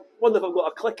me. Look, wonder if I've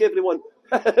got a click, everyone.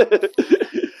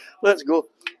 Let's go.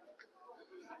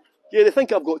 Yeah, they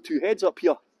think I've got two heads up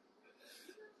here.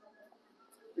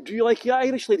 Do you like your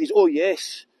Irish ladies? Oh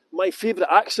yes, my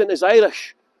favourite accent is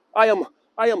Irish. I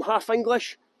am half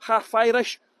English, half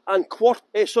Irish, and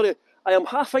I am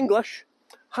half English,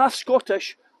 half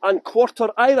Scottish, and quarter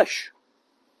Irish.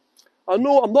 I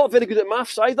know I'm not very good at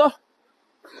maths either.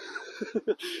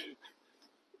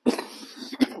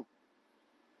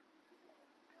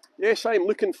 Yes, I'm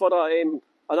looking for an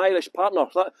Irish partner.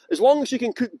 As long as you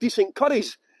can cook decent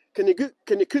curries. Can you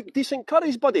cook decent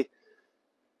curries, buddy?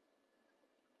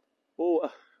 Oh,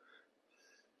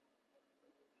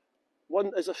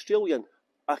 one is Australian.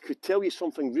 I could tell you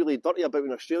something really dirty about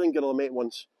an Australian girl I met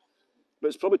once, but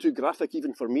it's probably too graphic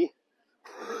even for me.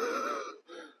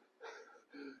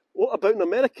 What about an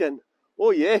American?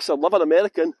 Oh yes, I love an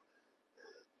American.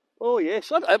 Oh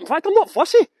yes, in fact I'm not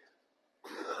fussy.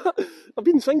 I've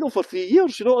been single for 3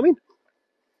 years, you know what I mean?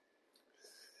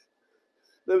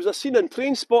 There was a scene in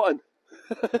Trainspotting.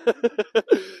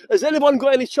 Has anyone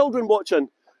got any children watching?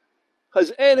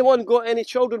 Has anyone got any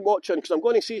children watching? Because I'm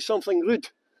going to say something rude.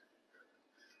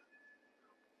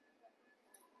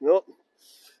 No.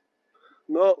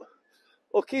 No.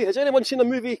 Okay, has anyone seen a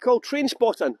movie called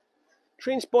Trainspotting?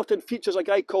 Trainspotting features a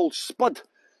guy called Spud.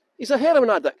 He's a heroin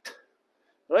addict,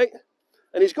 right?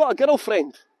 And he's got a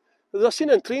girlfriend. There's a scene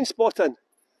in Trainspotting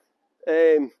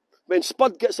when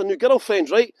Spud gets a new girlfriend,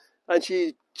 right? And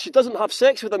she doesn't have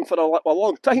sex with him for a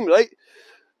long time, right?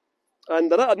 And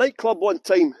they're at a nightclub one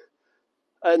time,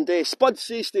 and Spud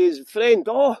says to his friend,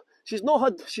 "Oh, she's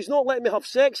not letting me have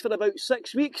sex for about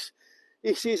 6 weeks."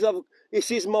 He says,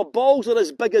 "My balls are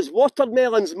as big as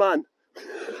watermelons, man."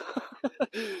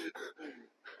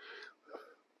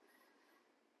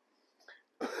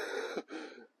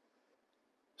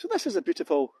 So this is a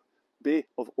beautiful Bay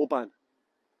of Oban.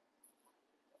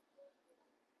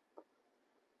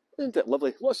 Isn't it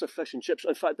lovely? Lots of fish and chips.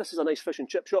 In fact, this is a nice fish and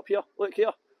chip shop here. Look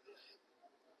here.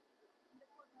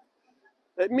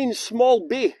 It means small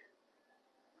bay.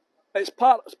 It's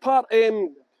part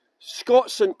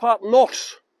Scots and part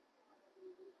Norse.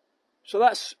 So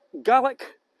that's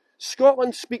Gaelic.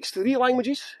 Scotland speaks 3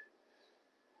 languages.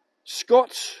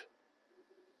 Scots,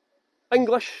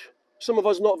 English, some of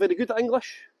us not very good at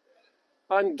English,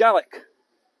 and Gaelic.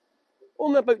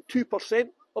 Only about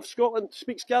 2% of Scotland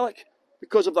speaks Gaelic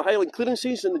because of the Highland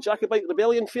clearances and the Jacobite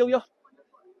rebellion failure.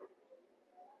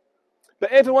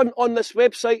 But everyone on this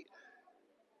website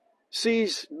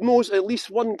knows at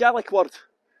least one Gaelic word.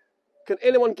 Can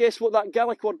anyone guess what that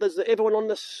Gaelic word is that everyone on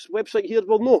this website here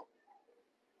will know?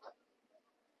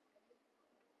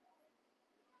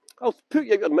 I'll put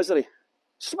you out of misery.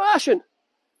 Smashing!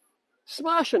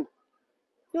 Smashing!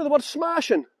 You know the word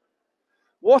smashing?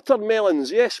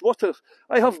 Watermelons, yes,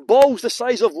 I have balls the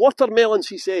size of watermelons,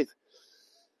 he said.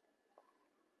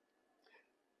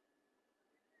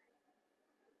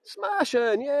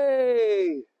 Smashing,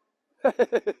 yay!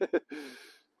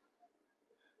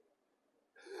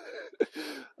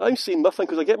 I'm saying nothing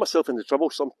because I get myself into trouble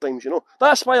sometimes, you know.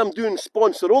 That's why I'm doing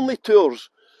sponsor-only tours.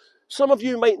 Some of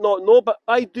you might not know, but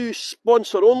I do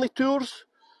sponsor-only tours.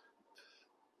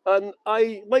 And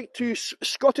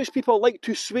Scottish people like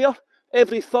to swear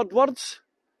every third words.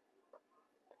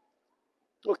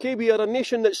 Okay, we are a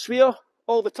nation that swear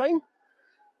all the time.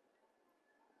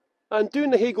 And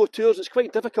doing the Heygo tours, it's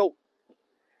quite difficult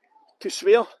to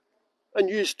swear and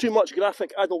use too much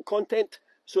graphic adult content.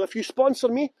 So if you sponsor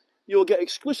me, you'll get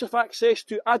exclusive access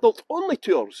to adult-only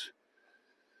tours.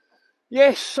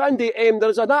 Yes, Sandy,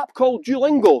 there's an app called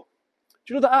Duolingo.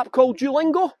 Do you know the app called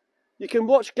Duolingo? You can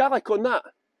watch Gaelic on that.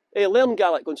 Learn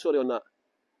Gaelic on that.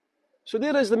 So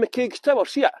there is the McCaig's Tower,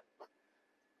 see it?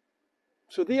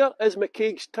 So there is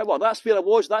McCaig's Tower. That's where I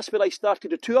was, that's where I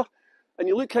started the tour. And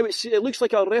you look how it looks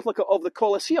like a replica of the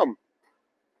Colosseum.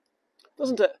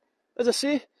 Doesn't it? As I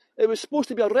say, it was supposed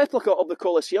to be a replica of the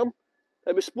Colosseum.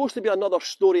 It was supposed to be another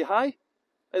story high.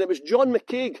 And it was John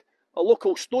McCaig, a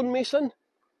local stonemason.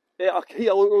 He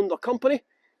owned a company.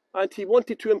 And he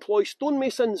wanted to employ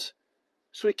stonemasons.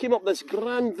 So he came up with this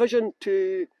grand vision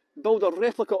to build a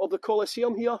replica of the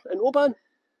Colosseum here in Oban.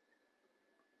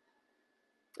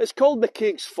 It's called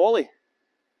McCaig's Folly.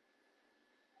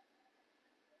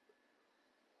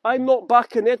 I'm not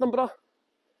back in Edinburgh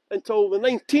until the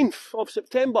 19th of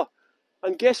September.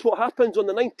 And guess what happens on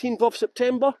the 19th of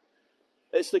September?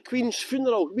 It's the Queen's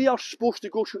funeral. We are supposed to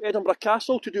go to Edinburgh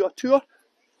Castle to do a tour.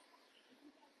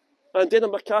 And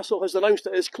Edinburgh Castle has announced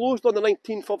it is closed on the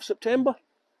 19th of September.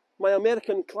 My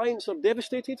American clients are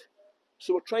devastated.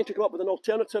 So we're trying to come up with an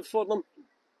alternative for them.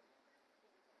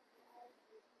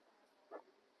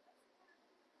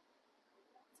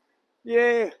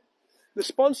 Yeah, the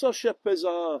sponsorship is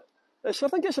I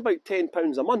think it's about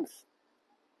 £10 a month.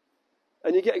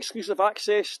 And you get exclusive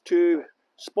access to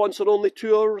sponsor-only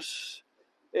tours.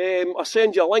 I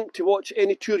send you a link to watch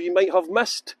any tour you might have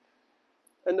missed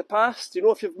in the past. You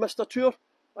know, if you've missed a tour,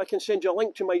 I can send you a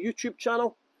link to my YouTube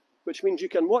channel, which means you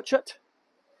can watch it.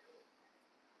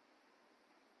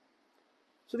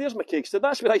 So there's my cake. So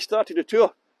that's where I started the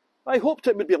tour. I hoped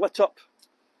it would be lit up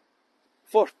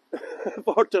for,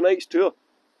 for tonight's tour,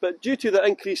 but due to the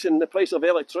increase in the price of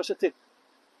electricity,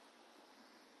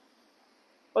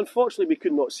 unfortunately we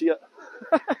could not see it.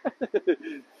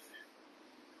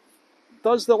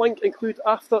 Does the link include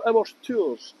after-hours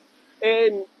tours?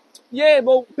 Yeah,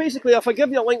 well, basically, if I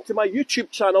give you a link to my YouTube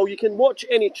channel, you can watch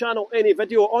any channel, any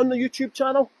video on the YouTube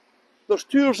channel. There's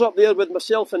tours up there with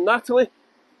myself and Natalie.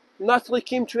 Natalie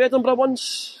came to Edinburgh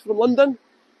once from London,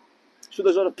 so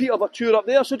there's a repeat of a tour up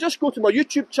there. So just go to my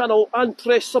YouTube channel and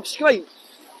press subscribe.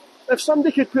 If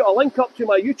somebody could put a link up to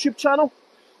my YouTube channel,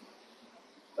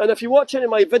 and if you watch any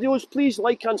of my videos, please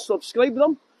like and subscribe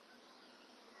them.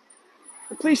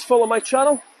 And please follow my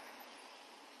channel.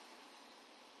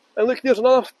 And look, there's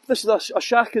another, this is a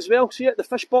shack as well, see it, the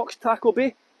fish box, Taco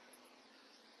Bay.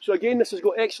 So again, this has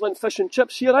got excellent fish and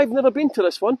chips here. I've never been to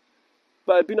this one,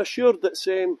 but I've been assured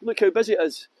that, look how busy it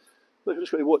is. Look, I'm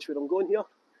just going to watch where I'm going here.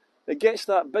 It gets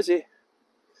that busy.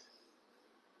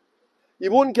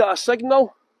 You won't get a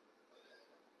signal.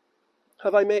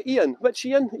 Have I met Ian? Which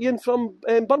Ian? Ian from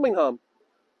Birmingham.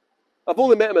 I've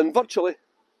only met him in virtually.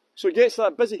 So it gets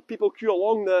that busy. People queue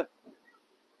along the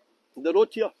road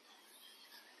here.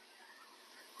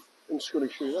 I'm just going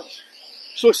to show you this.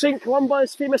 So St Columba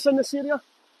is famous in this area.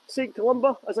 St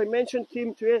Columba, as I mentioned,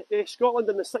 came to Scotland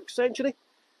in the 6th century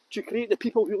to create the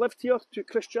people who lived here to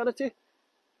Christianity.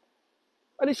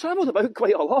 And he travelled about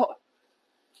quite a lot.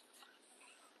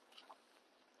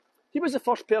 He was the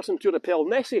first person to repel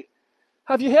Nessie.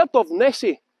 Have you heard of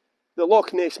Nessie, the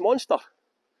Loch Ness Monster?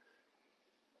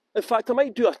 In fact, I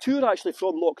might do a tour actually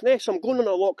from Loch Ness. I'm going on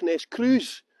a Loch Ness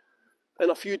cruise in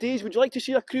a few days. Would you like to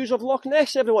see a cruise of Loch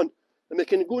Ness, everyone? And we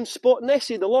can go and spot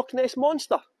Nessie, the Loch Ness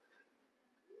Monster.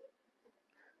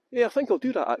 Yeah, I think I'll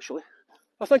do that actually.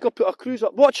 I think I'll put a cruise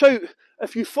up. Watch out,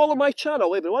 if you follow my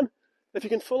channel, everyone, if you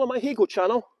can follow my Heygo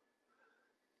channel,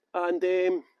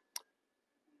 and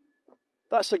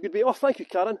that's a good way. Oh, thank you,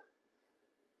 Karen.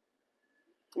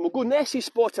 And we'll go Nessie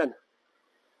spotting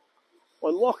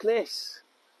on Loch Ness.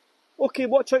 Okay,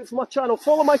 watch out for my channel.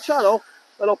 Follow my channel,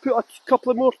 and I'll put a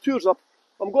couple of more tours up.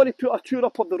 I'm going to put a tour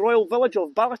up of the royal village of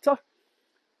Ballater,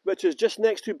 which is just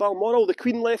next to Balmoral. The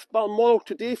Queen left Balmoral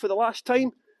today for the last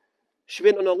time. She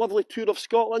went on a lovely tour of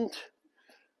Scotland.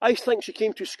 I think she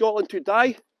came to Scotland to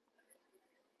die.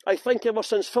 I think ever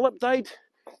since Philip died,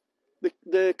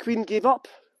 the Queen gave up,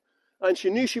 and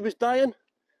she knew she was dying,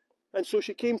 and so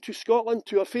she came to Scotland,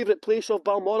 to her favourite place of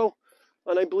Balmoral,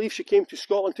 and I believe she came to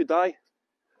Scotland to die.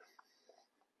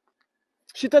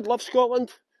 She did love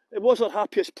Scotland. It was her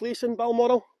happiest place in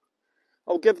Balmoral.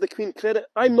 I'll give the Queen credit.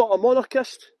 I'm not a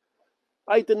monarchist.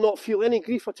 I did not feel any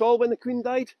grief at all when the Queen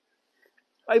died.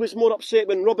 I was more upset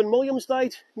when Robin Williams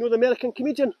died. You know, the American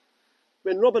comedian?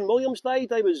 When Robin Williams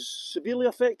died, I was severely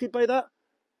affected by that.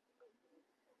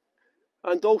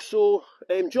 And also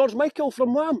George Michael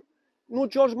from Wham. You know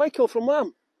George Michael from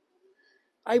Wham?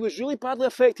 I was really badly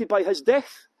affected by his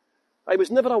death. I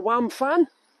was never a Wham fan,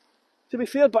 to be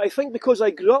fair, but I think because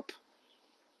I grew up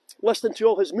listening to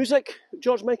all his music,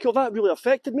 George Michael, that really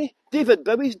affected me. David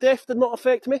Bowie's death did not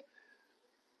affect me.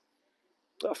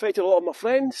 It affected a lot of my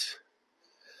friends.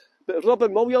 But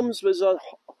Robin Williams was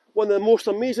one of the most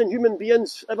amazing human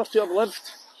beings ever to have lived.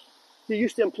 He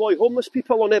used to employ homeless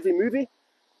people on every movie.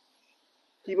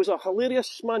 He was a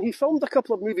hilarious man. He filmed a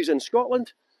couple of movies in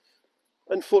Scotland,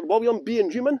 in Fort William,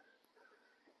 Being Human,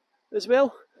 as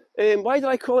well. Why did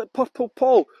I call it Purple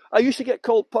Paul? I used to get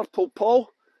called Purple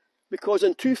Paul because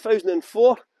in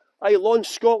 2004 I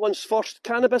launched Scotland's first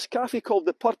cannabis cafe called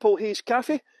the Purple Haze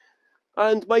Cafe,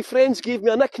 and my friends gave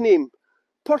me a nickname,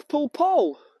 Purple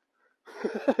Paul.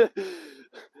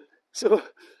 So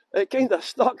it kind of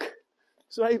stuck.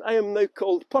 So I am now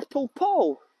called Purple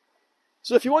Paul.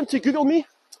 So if you want to Google me,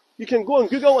 you can go on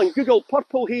Google and Google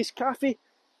Purple Haze Cafe,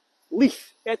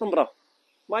 Leith, Edinburgh.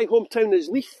 My hometown is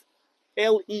Leith,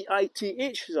 Leith.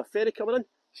 There's a ferry coming in.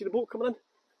 See the boat coming in?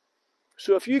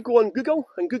 So if you go on Google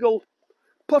and Google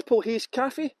Purple Haze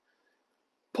Cafe,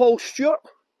 Paul Stewart,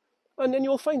 and then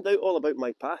you'll find out all about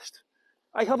my past.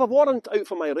 I have a warrant out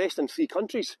for my arrest in 3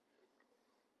 countries.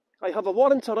 I have a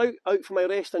warrant out for my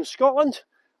arrest in Scotland,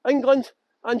 England,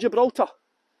 and Gibraltar.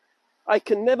 I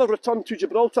can never return to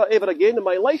Gibraltar ever again in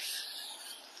my life,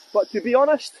 but to be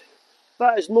honest,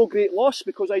 that is no great loss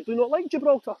because I do not like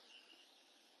Gibraltar.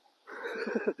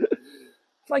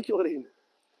 Thank you, Lorraine.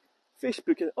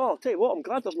 Facebook, oh, I'll tell you what, I'm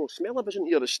glad there's no smell-o-vision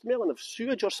here. It's smelling of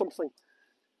sewage or something.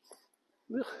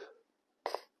 Ugh.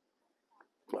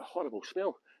 A horrible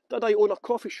smell. Did I own a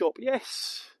coffee shop?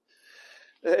 Yes.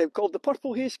 Called the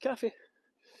Purple Haze Cafe.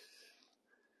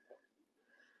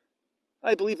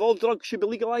 I believe all drugs should be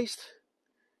legalised.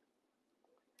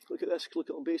 Look at this,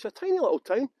 look at the base. A tiny little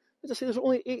town. As I say, there's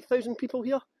only 8,000 people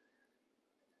here.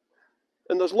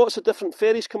 And there's lots of different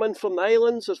ferries coming in from the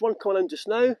islands. There's one coming in just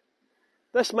now.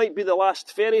 This might be the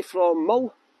last ferry from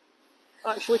Mull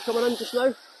actually coming in just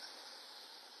now.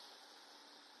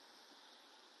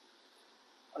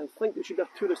 I think it should be a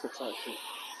tourist attraction.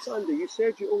 Sandy, you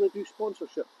said you only do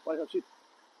sponsorship. I have said.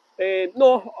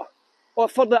 No,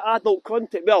 for the adult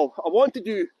content. Well, I want to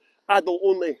do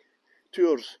adult-only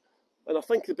tours. And I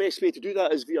think the best way to do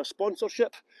that is via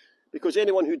sponsorship. Because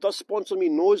anyone who does sponsor me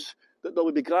knows that there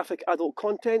will be graphic adult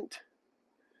content.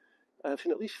 I've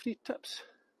seen at least 3 tips.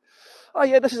 Ah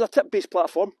yeah, this is a tip-based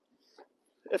platform.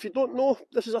 If you don't know,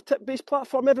 this is a tip-based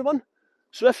platform, everyone.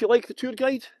 So if you like the tour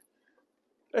guide,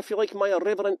 if you like my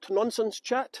irreverent nonsense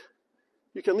chat,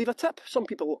 you can leave a tip. Some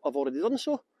people have already done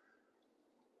so.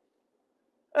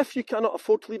 If you cannot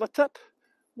afford to leave a tip,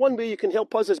 one way you can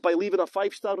help us is by leaving a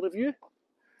 5-star review.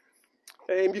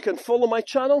 You can follow my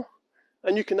channel,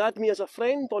 and you can add me as a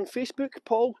friend on Facebook,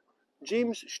 Paul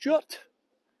James Stewart.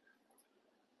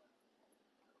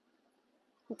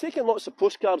 I'm taking lots of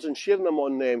postcards and sharing them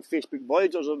on Facebook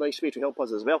Voyagers are a nice way to help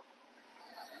us as well.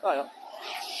 Ah, yeah.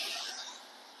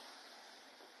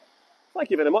 Thank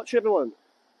you very much, everyone.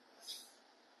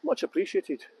 Much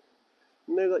appreciated.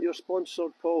 Now that you're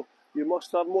sponsored, Paul, you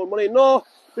must have more money. No,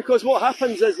 because what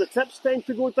happens is the tips tend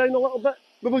to go down a little bit.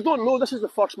 But we don't know, this is the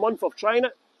first month of trying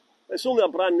it. It's only a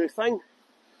brand new thing.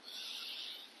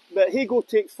 But Heygo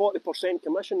take 40%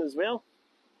 commission as well.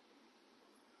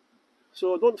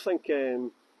 So I don't think...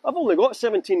 I've only got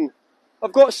 17...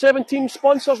 I've got 17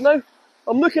 sponsors now.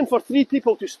 I'm looking for 3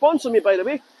 people to sponsor me, by the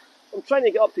way. I'm trying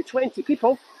to get up to 20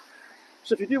 people.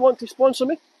 So if you do want to sponsor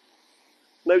me,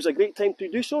 now's a great time to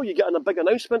do so. You get a big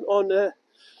announcement on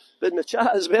in the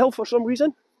chat as well for some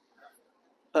reason.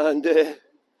 And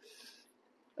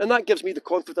that gives me the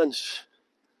confidence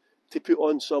to put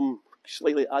on some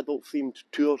slightly adult-themed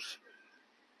tours.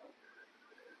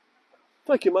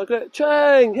 Thank you, Margaret.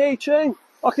 Chang! Hey, Chang!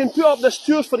 I can put up this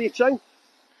tour for you, Chang.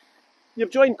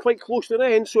 You've joined quite close to the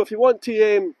end, so if you want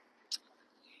to...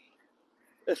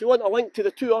 if you want a link to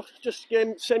the tour, just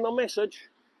send me a message.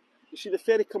 You see the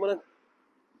ferry coming in.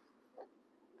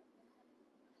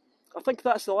 I think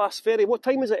that's the last ferry. What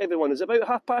time is it, everyone? Is it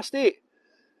about 8:30?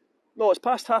 No, it's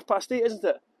past 8:30, isn't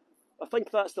it? I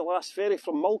think that's the last ferry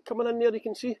from Mull coming in there, you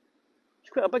can see. It's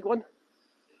quite a big one.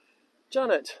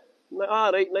 Janet. Ah,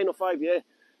 right, 9:05, yeah.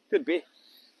 Could be.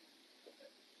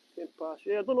 10 past,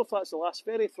 yeah, I don't know if that's the last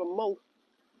ferry from Mull.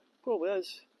 Probably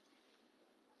is.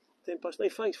 10 past 9,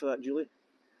 thanks for that, Julie.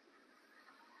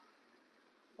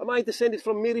 Am I descended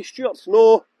from Mary Stewart?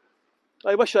 No.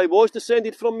 I wish I was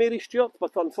descended from Mary Stewart,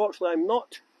 but unfortunately I'm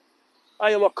not.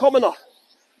 I am a commoner.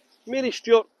 Mary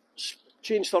Stewart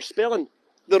changed her spelling.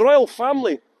 The royal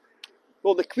family.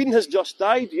 Well, the Queen has just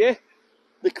died, yeah.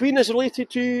 The Queen is related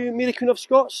to Mary Queen of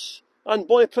Scots and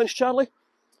Bonnie Prince Charlie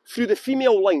through the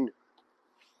female line.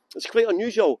 It's quite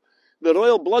unusual. The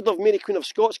royal blood of Mary Queen of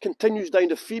Scots continues down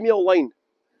the female line.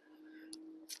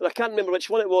 And I can't remember which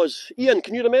one it was. Ian,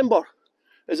 can you remember?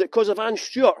 Is it because of Anne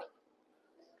Stewart?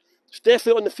 It's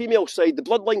definitely on the female side. The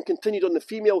bloodline continued on the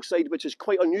female side, which is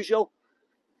quite unusual.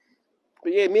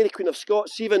 But yeah, Mary Queen of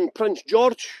Scots, even Prince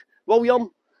George,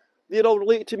 William, they're all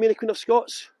related to Mary Queen of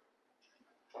Scots.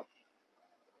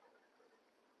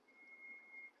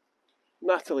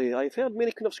 Natalie, I've heard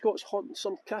Mary Queen of Scots haunting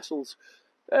some castles.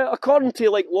 According to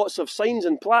lots of signs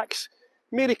and plaques,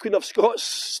 Mary Queen of Scots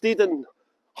stayed in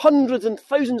hundreds and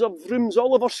thousands of rooms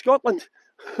all over Scotland.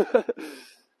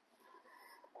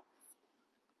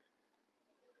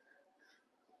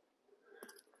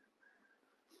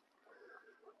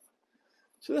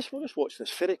 So we'll just watch this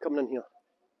ferry coming in here.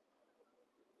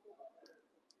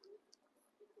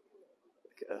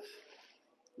 Look at this.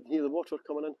 You can hear the water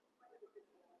coming in.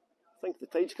 I think the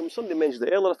tide's coming. Somebody mentioned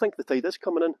it earlier. I think the tide is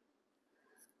coming in.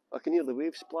 I can hear the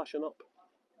waves splashing up.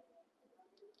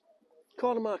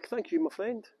 Cormac, thank you, my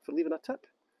friend, for leaving a tip.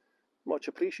 Much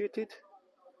appreciated.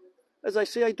 As I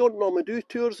say, I don't normally do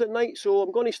tours at night, so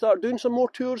I'm going to start doing some more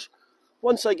tours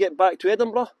once I get back to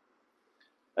Edinburgh.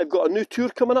 I've got a new tour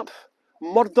coming up,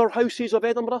 Murder Houses of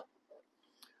Edinburgh.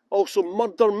 Also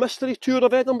Murder Mystery Tour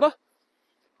of Edinburgh.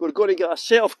 We're going to get a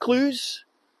set of clues,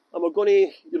 and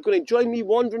you're going to join me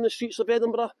wandering the streets of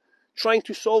Edinburgh, trying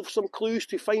to solve some clues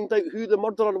to find out who the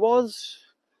murderer was.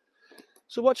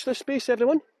 So watch this space,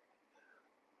 everyone.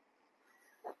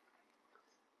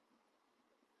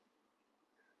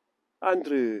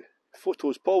 Andrew,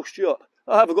 photos, Paul Stewart.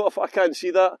 I can't see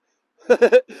that.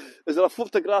 Is there a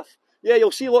photograph? Yeah,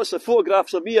 you'll see lots of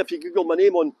photographs of me if you Google my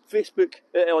name on Facebook.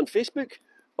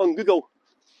 On Google.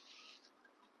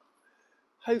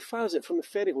 How far is it from the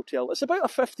Ferry Hotel? It's about a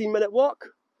 15-minute walk.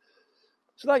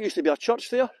 So that used to be a church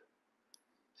there.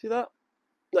 See that?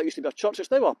 That used to be a church.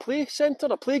 It's now a play centre,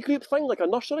 a playgroup thing, like a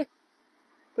nursery.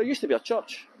 But it used to be a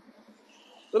church.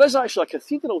 There is actually a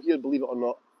cathedral here, believe it or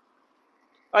not.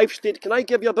 Can I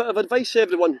give you a bit of advice,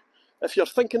 everyone? If you're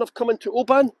thinking of coming to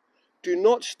Oban, do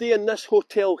not stay in this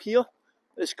hotel here.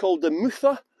 It's called the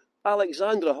Mutha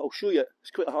Alexandra. I'll show you.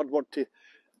 It's quite a hard word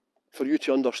for you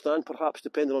to understand, perhaps,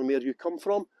 depending on where you come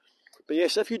from. But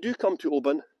yes, if you do come to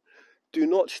Oban, do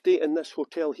not stay in this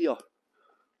hotel here.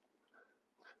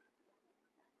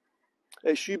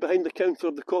 It's you behind the counter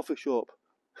of the coffee shop.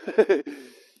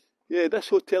 Yeah, this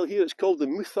hotel here is called the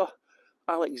Mutha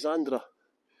Alexandra.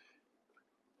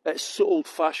 It's so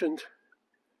old-fashioned.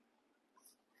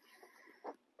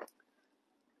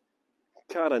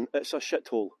 Karen, it's a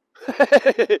shithole.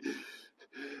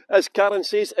 As Karen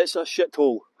says, it's a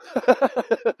shithole.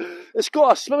 It's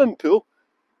got a swimming pool.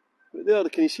 There,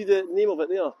 can you see the name of it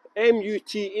there?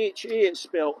 M-U-T-H-A it's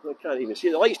spelled. I can't even see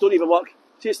it. The lights don't even work.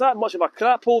 See, it's that much of a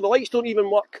crap hole, the lights don't even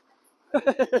work.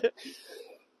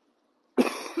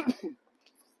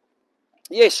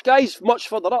 Yeah, Skye's much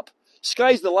further up.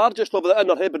 Skye's the largest of the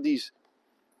Inner Hebrides.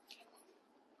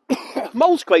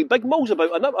 Mull's quite big. Mull's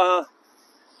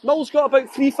got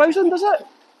about 3,000, does it?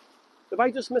 Have I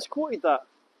just misquoted that?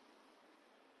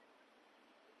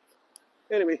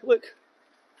 Anyway, look.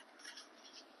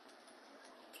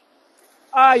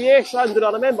 Ah, yes, Andrew,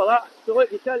 I remember that. So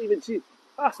look, you can't even see.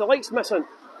 The light's missing.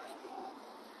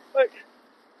 Look,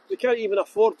 you can't even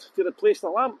afford to replace the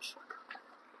lamps.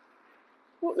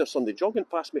 Look, there's somebody jogging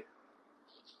past me.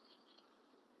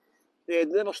 Yeah,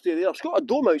 never stay there. It's got a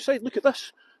dome outside. Look at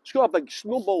this. It's got a big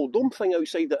snowball dome thing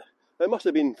outside it. It must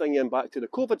have been thinking back to the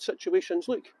COVID situations.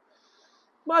 Look.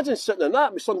 Imagine sitting in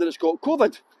that with somebody that's got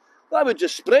COVID. That would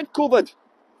just spread COVID.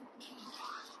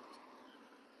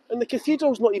 And the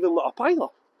cathedral's not even lit up either.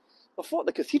 I thought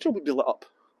the cathedral would be lit up.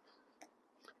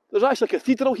 There's actually a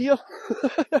cathedral here.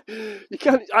 You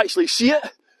can't actually see it.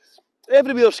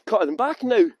 Everywhere's cutting back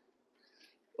now.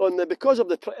 Because of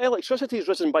the electricity has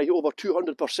risen by over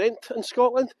 200% in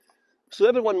Scotland. So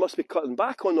everyone must be cutting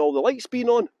back on all the lights being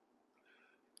on.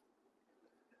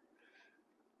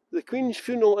 The Queen's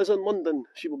funeral is in London.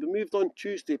 She will be moved on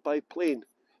Tuesday by plane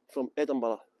from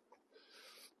Edinburgh.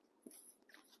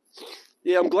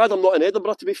 Yeah, I'm glad I'm not in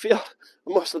Edinburgh, to be fair. I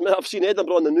must admit, I've seen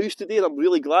Edinburgh on the news today and I'm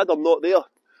really glad I'm not there.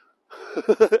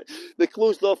 They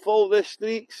closed off all the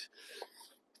streets.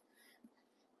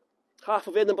 Half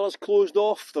of Edinburgh's closed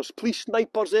off. There's police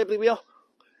snipers everywhere.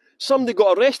 Somebody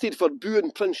got arrested for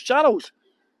booing Prince Charles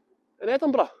in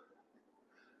Edinburgh.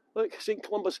 Look, St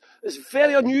Columba's. It's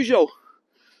very unusual.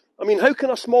 I mean, how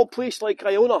can a small place like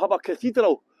Iona have a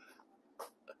cathedral?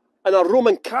 And a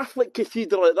Roman Catholic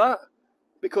cathedral like that?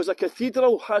 Because a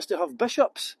cathedral has to have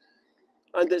bishops.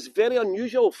 And it's very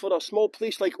unusual for a small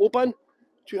place like Oban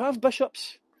to have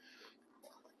bishops.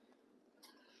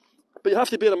 But you have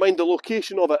to bear in mind the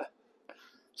location of it.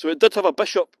 So it did have a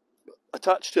bishop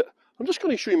attached to it. I'm just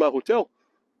going to show you my hotel.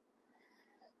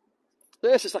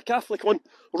 Yes, it's a Catholic one.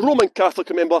 Roman Catholic,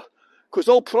 remember. Because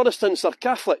all Protestants are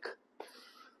Catholic.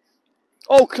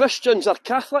 All Christians are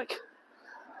Catholic.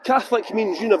 Catholic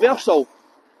means universal.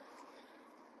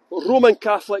 Roman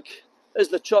Catholic is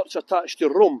the church attached to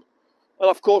Rome. And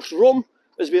of course, Rome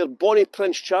is where Bonnie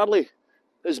Prince Charlie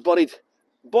is buried.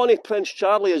 Bonnie Prince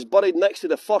Charlie is buried next to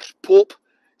the first Pope,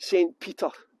 St. Peter.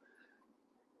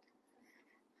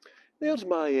 There's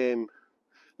my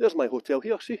hotel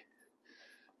here, see?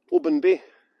 Oban Bay.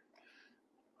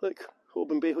 Look,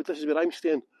 Oban Bay, this is where I'm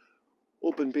staying.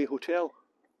 Oban Bay Hotel.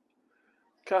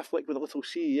 Catholic with a little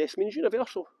C, yes, means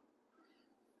universal.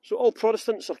 So all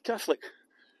Protestants are Catholic.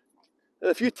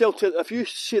 And if you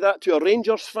say that to a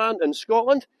Rangers fan in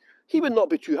Scotland, he would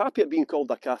not be too happy at being called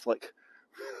a Catholic.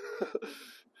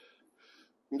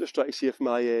 I'm just trying to see if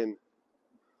my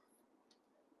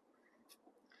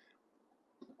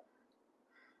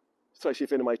Try to see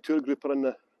if any of my tour group are in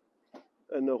the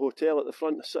hotel at the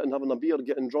front, sitting having a beer,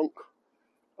 getting drunk.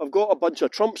 I've got a bunch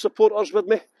of Trump supporters with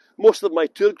me. Most of my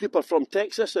tour group are from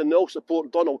Texas, and they all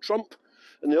support Donald Trump,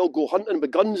 and they all go hunting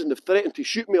with guns, and they've threatened to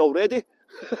shoot me already.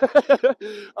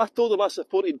 I told them I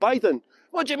supported Biden.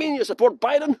 What do you mean you support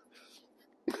Biden?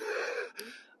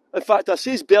 In fact, I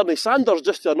says Bernie Sanders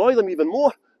just to annoy them even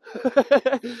more.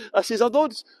 I says I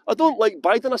don't like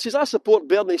Biden. I says I support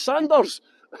Bernie Sanders.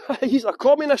 He's a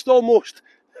communist almost.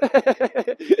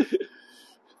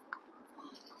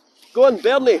 Go on,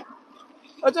 Bernie.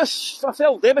 I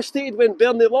felt devastated when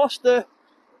Bernie lost the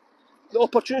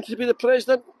opportunity to be the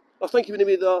president. I think he would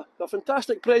be a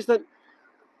fantastic president.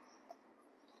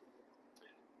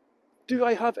 Do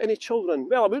I have any children?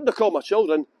 Well, I wouldn't call my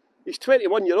children. He's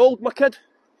 21-year-old, my kid.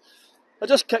 I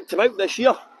just kicked him out this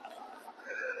year.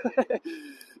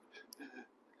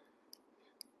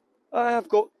 I've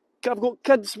got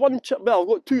kids. I've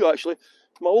got two actually.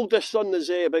 My oldest son is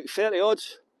about 30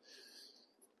 odds,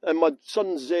 and my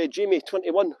son's Jamie,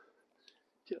 21.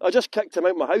 I just kicked him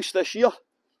out of my house this year.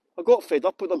 I got fed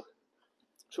up with him,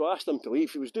 so I asked him to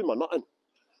leave. He was doing my nothing.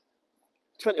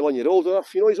 21-year-old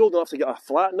enough, he's old enough to get a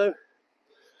flat now.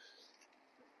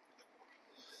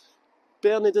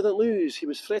 Bernie didn't lose. He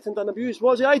was threatened and abused,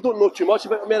 was he? I don't know too much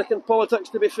about American politics,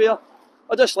 to be fair.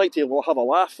 I just like to have a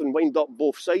laugh and wind up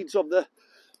both sides of the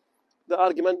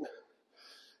argument.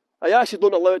 I actually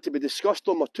don't allow it to be discussed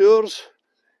on my tours.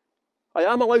 I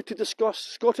am allowed to discuss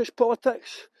Scottish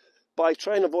politics, but I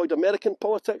try and avoid American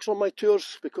politics on my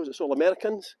tours because it's all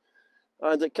Americans,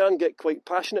 and it can get quite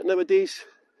passionate nowadays.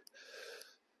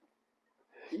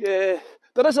 Yeah,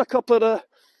 there is a couple of...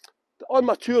 on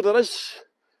my tour there is...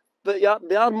 they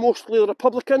are mostly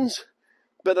Republicans,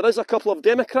 but there is a couple of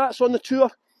Democrats on the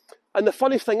tour. And the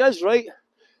funny thing is, right,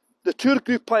 the tour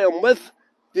group I am with,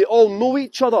 they all know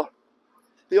each other.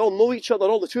 They all know each other,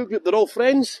 all the tour group, they're all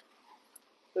friends.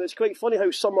 And it's quite funny how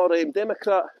some are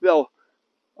Democrat, well,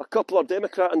 a couple are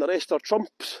Democrat and the rest are Trump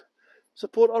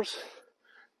supporters.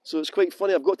 So it's quite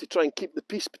funny, I've got to try and keep the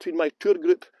peace between my tour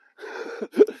group.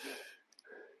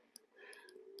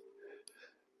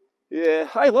 Yeah,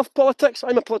 I love politics.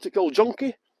 I'm a political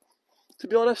junkie, to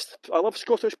be honest. I love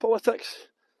Scottish politics.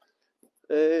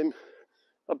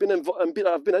 I've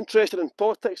been interested in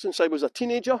politics since I was a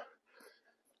teenager.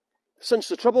 Since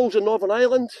the Troubles in Northern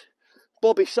Ireland,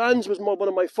 Bobby Sands was one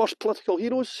of my first political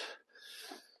heroes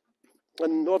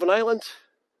in Northern Ireland.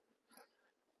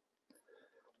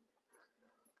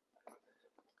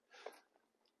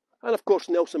 And of course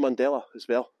Nelson Mandela as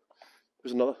well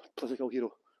was another political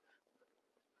hero.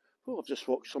 Oh, I've just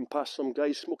walked past some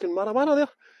guys smoking marijuana there.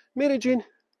 Mary Jane.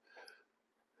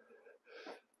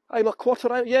 I'm a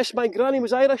quarter Irish. Yes, my granny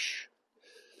was Irish.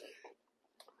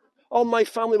 All my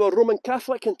family were Roman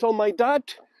Catholic until my dad.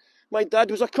 My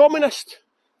dad was a communist.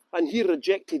 And he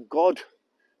rejected God.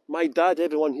 My dad,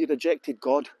 everyone, he rejected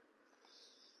God.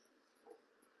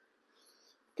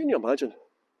 Can you imagine?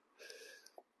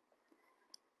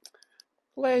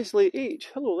 Leslie H.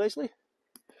 Hello, Leslie.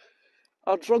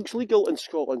 Are drugs legal in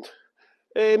Scotland?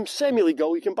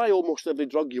 Semi-legal. You can buy almost every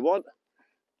drug you want.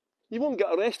 You won't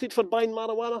get arrested for buying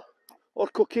marijuana or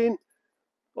cocaine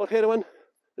or heroin,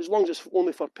 as long as it's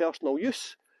only for personal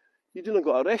use. You do not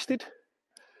get arrested.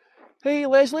 Hey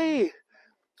Leslie,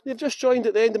 you've just joined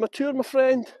at the end of my tour, my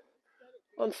friend.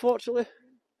 Unfortunately,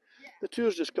 the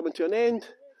tour's just coming to an end.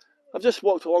 I've just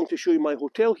walked along to show you my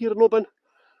hotel here in Oban.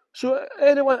 So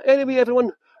anyway,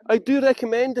 everyone, I do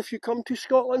recommend if you come to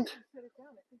Scotland,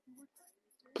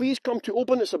 please come to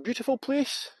Oban. It's a beautiful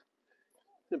place,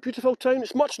 a beautiful town.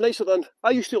 It's much nicer than...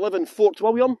 I used to live in Fort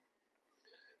William.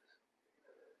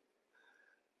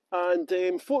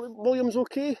 And Fort William's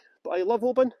okay, but I love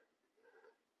Oban.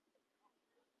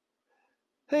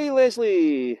 Hey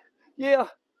Leslie. Yeah.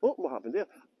 Oh, what happened there?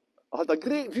 I had a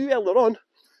great view earlier on.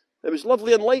 It was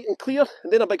lovely and light and clear,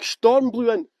 and then a big storm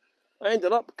blew in. I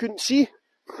ended up, couldn't see.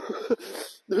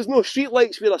 There was no street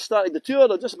lights where I started the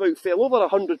tour. I just about fell over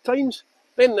 100 times.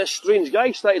 Then this strange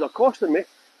guy started accosting me.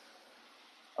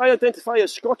 I identify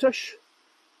as Scottish,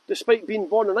 despite being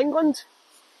born in England.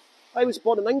 I was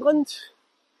born in England,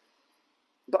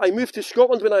 but I moved to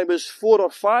Scotland when I was 4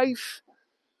 or 5,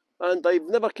 and I've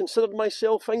never considered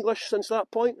myself English since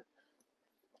that point.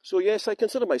 So yes, I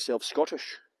consider myself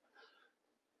Scottish.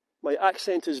 My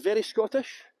accent is very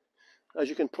Scottish, as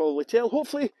you can probably tell.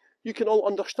 Hopefully you can all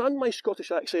understand my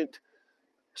Scottish accent.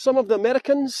 Some of the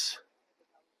Americans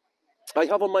I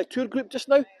have on my tour group just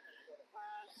now,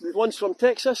 the ones from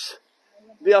Texas,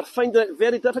 they are finding it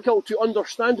very difficult to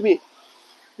understand me.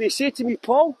 They say to me,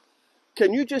 Paul,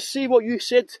 can you just say what you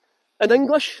said in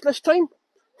English this time?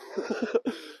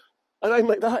 And I'm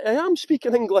like, I am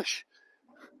speaking English.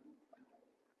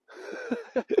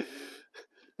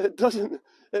 It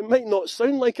might not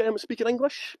sound like I am speaking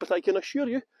English, but I can assure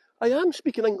you, I am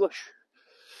speaking English.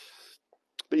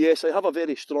 But yes, I have a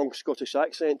very strong Scottish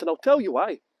accent, and I'll tell you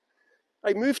why.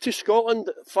 I moved to Scotland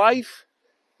at 5.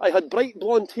 I had bright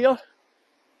blonde hair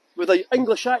with an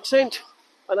English accent,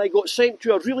 and I got sent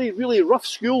to a really, really rough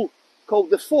school called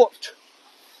the Fort.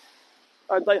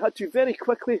 And I had to very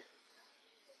quickly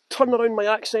turn around my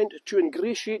accent to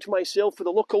ingratiate myself with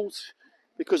the locals,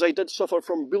 because I did suffer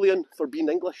from bullying for being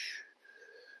English.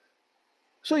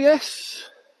 So yes,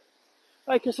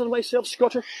 I consider myself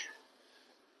Scottish.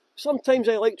 Sometimes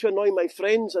I like to annoy my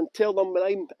friends and tell them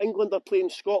when England are playing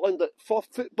Scotland at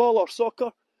football or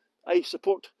soccer, I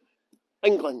support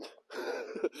England.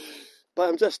 But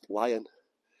I'm just lying.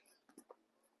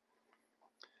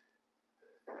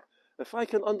 If I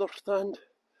can understand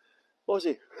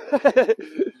Aussie.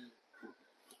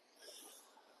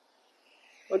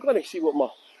 I'm going to see what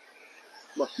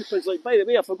my coupon's like. By the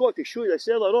way, I forgot to show you this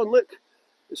earlier on. Look,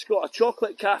 it's got a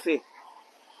chocolate cafe.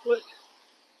 Look,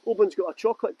 Oban's got a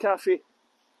chocolate cafe.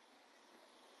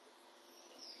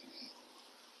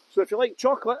 So if you like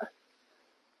chocolate,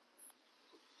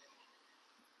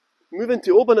 moving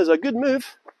to Oban is a good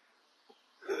move.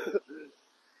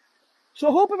 So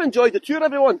I hope you've enjoyed the tour,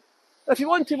 everyone. If you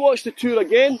want to watch the tour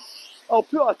again, I'll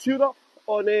put a tour up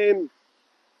on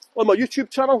my YouTube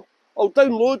channel. I'll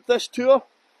download this tour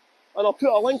and I'll put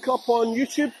a link up on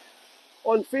YouTube,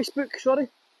 on Facebook, sorry.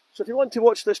 So if you want to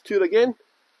watch this tour again,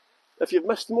 if you've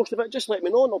missed most of it, just let me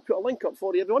know and I'll put a link up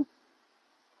for you, everyone.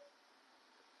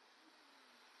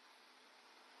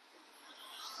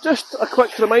 Just a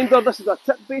quick reminder, this is a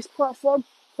tip-based platform.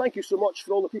 Thank you so much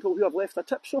for all the people who have left a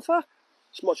tip so far.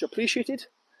 It's much appreciated.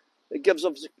 It gives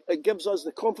us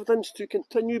the confidence to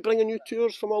continue bringing you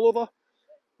tours from all over.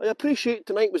 I appreciate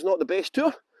tonight was not the best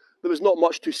tour. There was not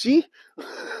much to see.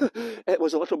 It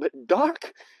was a little bit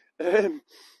dark.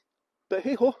 But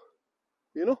hey ho,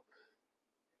 you know.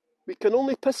 We can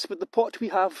only piss with the pot we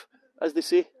have, as they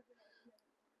say.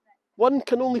 One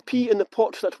can only pee in the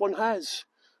pot that one has.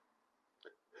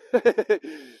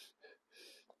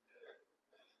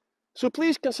 So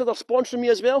please consider sponsoring me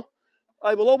as well.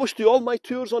 I will always do all my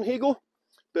tours on Heygo,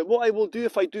 but what I will do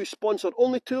if I do sponsor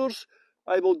only tours,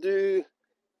 I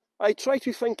try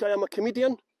to think I am a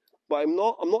comedian, but I'm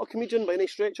not a comedian by any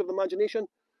stretch of the imagination,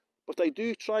 but I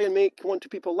do try and want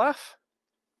people laugh.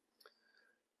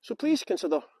 So please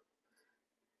consider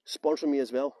sponsoring me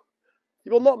as well.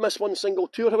 You will not miss one single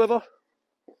tour, however,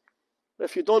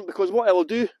 if you don't, because what I will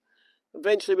do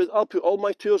eventually is I'll put all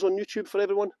my tours on YouTube for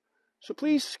everyone. So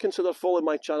please consider following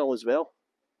my channel as well.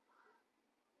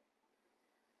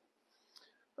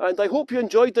 And I hope you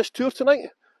enjoyed this tour tonight.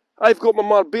 I've got my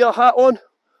Marbella hat on.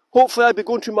 Hopefully I'll be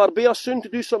going to Marbella soon to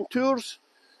do some tours.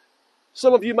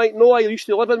 Some of you might know I used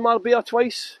to live in Marbella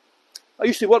twice. I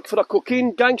used to work for a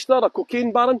cocaine gangster, a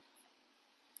cocaine baron.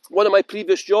 One of my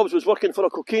previous jobs was working for a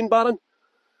cocaine baron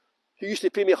who used to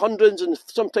pay me hundreds and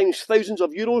sometimes thousands of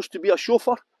euros to be a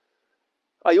chauffeur.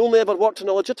 I only ever worked in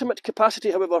a legitimate capacity,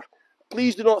 however.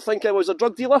 Please do not think I was a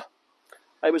drug dealer.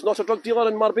 I was not a drug dealer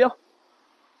in Marbella.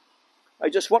 I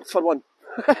just worked for one.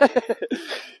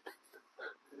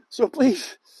 So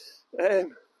please,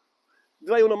 do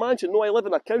I own a mansion? No, I live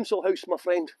in a council house, my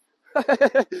friend.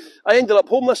 I ended up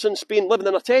homeless in Spain, living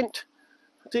in a tent.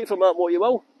 Take from that what you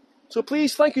will. So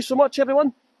please, thank you so much,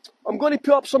 everyone. I'm going to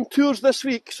put up some tours this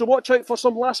week, so watch out for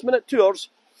some last-minute tours.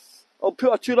 I'll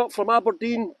put a tour up from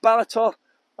Aberdeen, Barata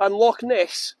and Loch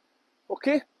Ness.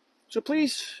 Okay? So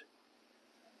please,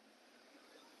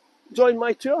 join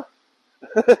my tour.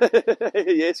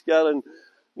 Yes, Karen.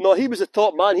 No, he was the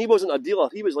top man. He wasn't a dealer.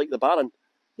 He was like the baron.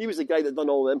 He was the guy that done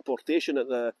all the importation at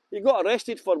the... He got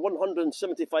arrested for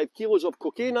 175 kilos of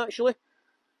cocaine, actually.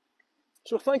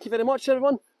 So thank you very much,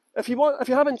 everyone. If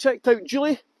you haven't checked out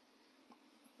Julie,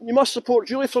 you must support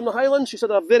Julie from the Highlands. She's had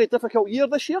a very difficult year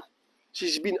this year.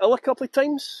 She's been ill a couple of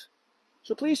times.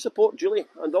 So please support Julie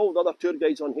and all the other tour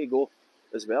guides on Heygo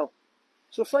as well.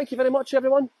 So thank you very much,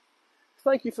 everyone.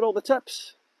 Thank you for all the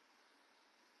tips.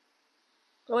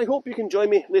 And I hope you can join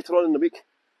me later on in the week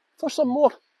for some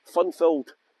more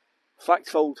fun-filled,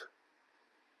 fact-filled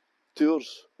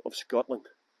tours of Scotland.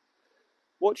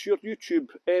 Watch your YouTube.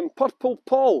 Purple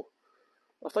Paul,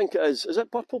 I think it is. Is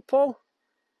it Purple Paul?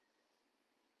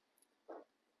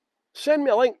 Send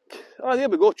me a link. Ah, there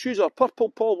we go. Choose our Purple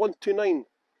Paul 129.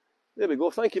 There we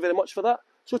go. Thank you very much for that.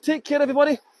 So take care,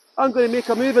 everybody. I'm going to make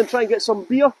a move and try and get some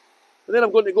beer. And then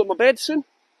I'm going to go to my bed soon.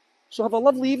 So have a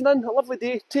lovely evening, a lovely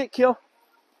day. Take care.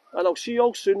 And I'll see you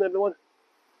all soon, everyone.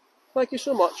 Thank you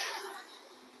so much.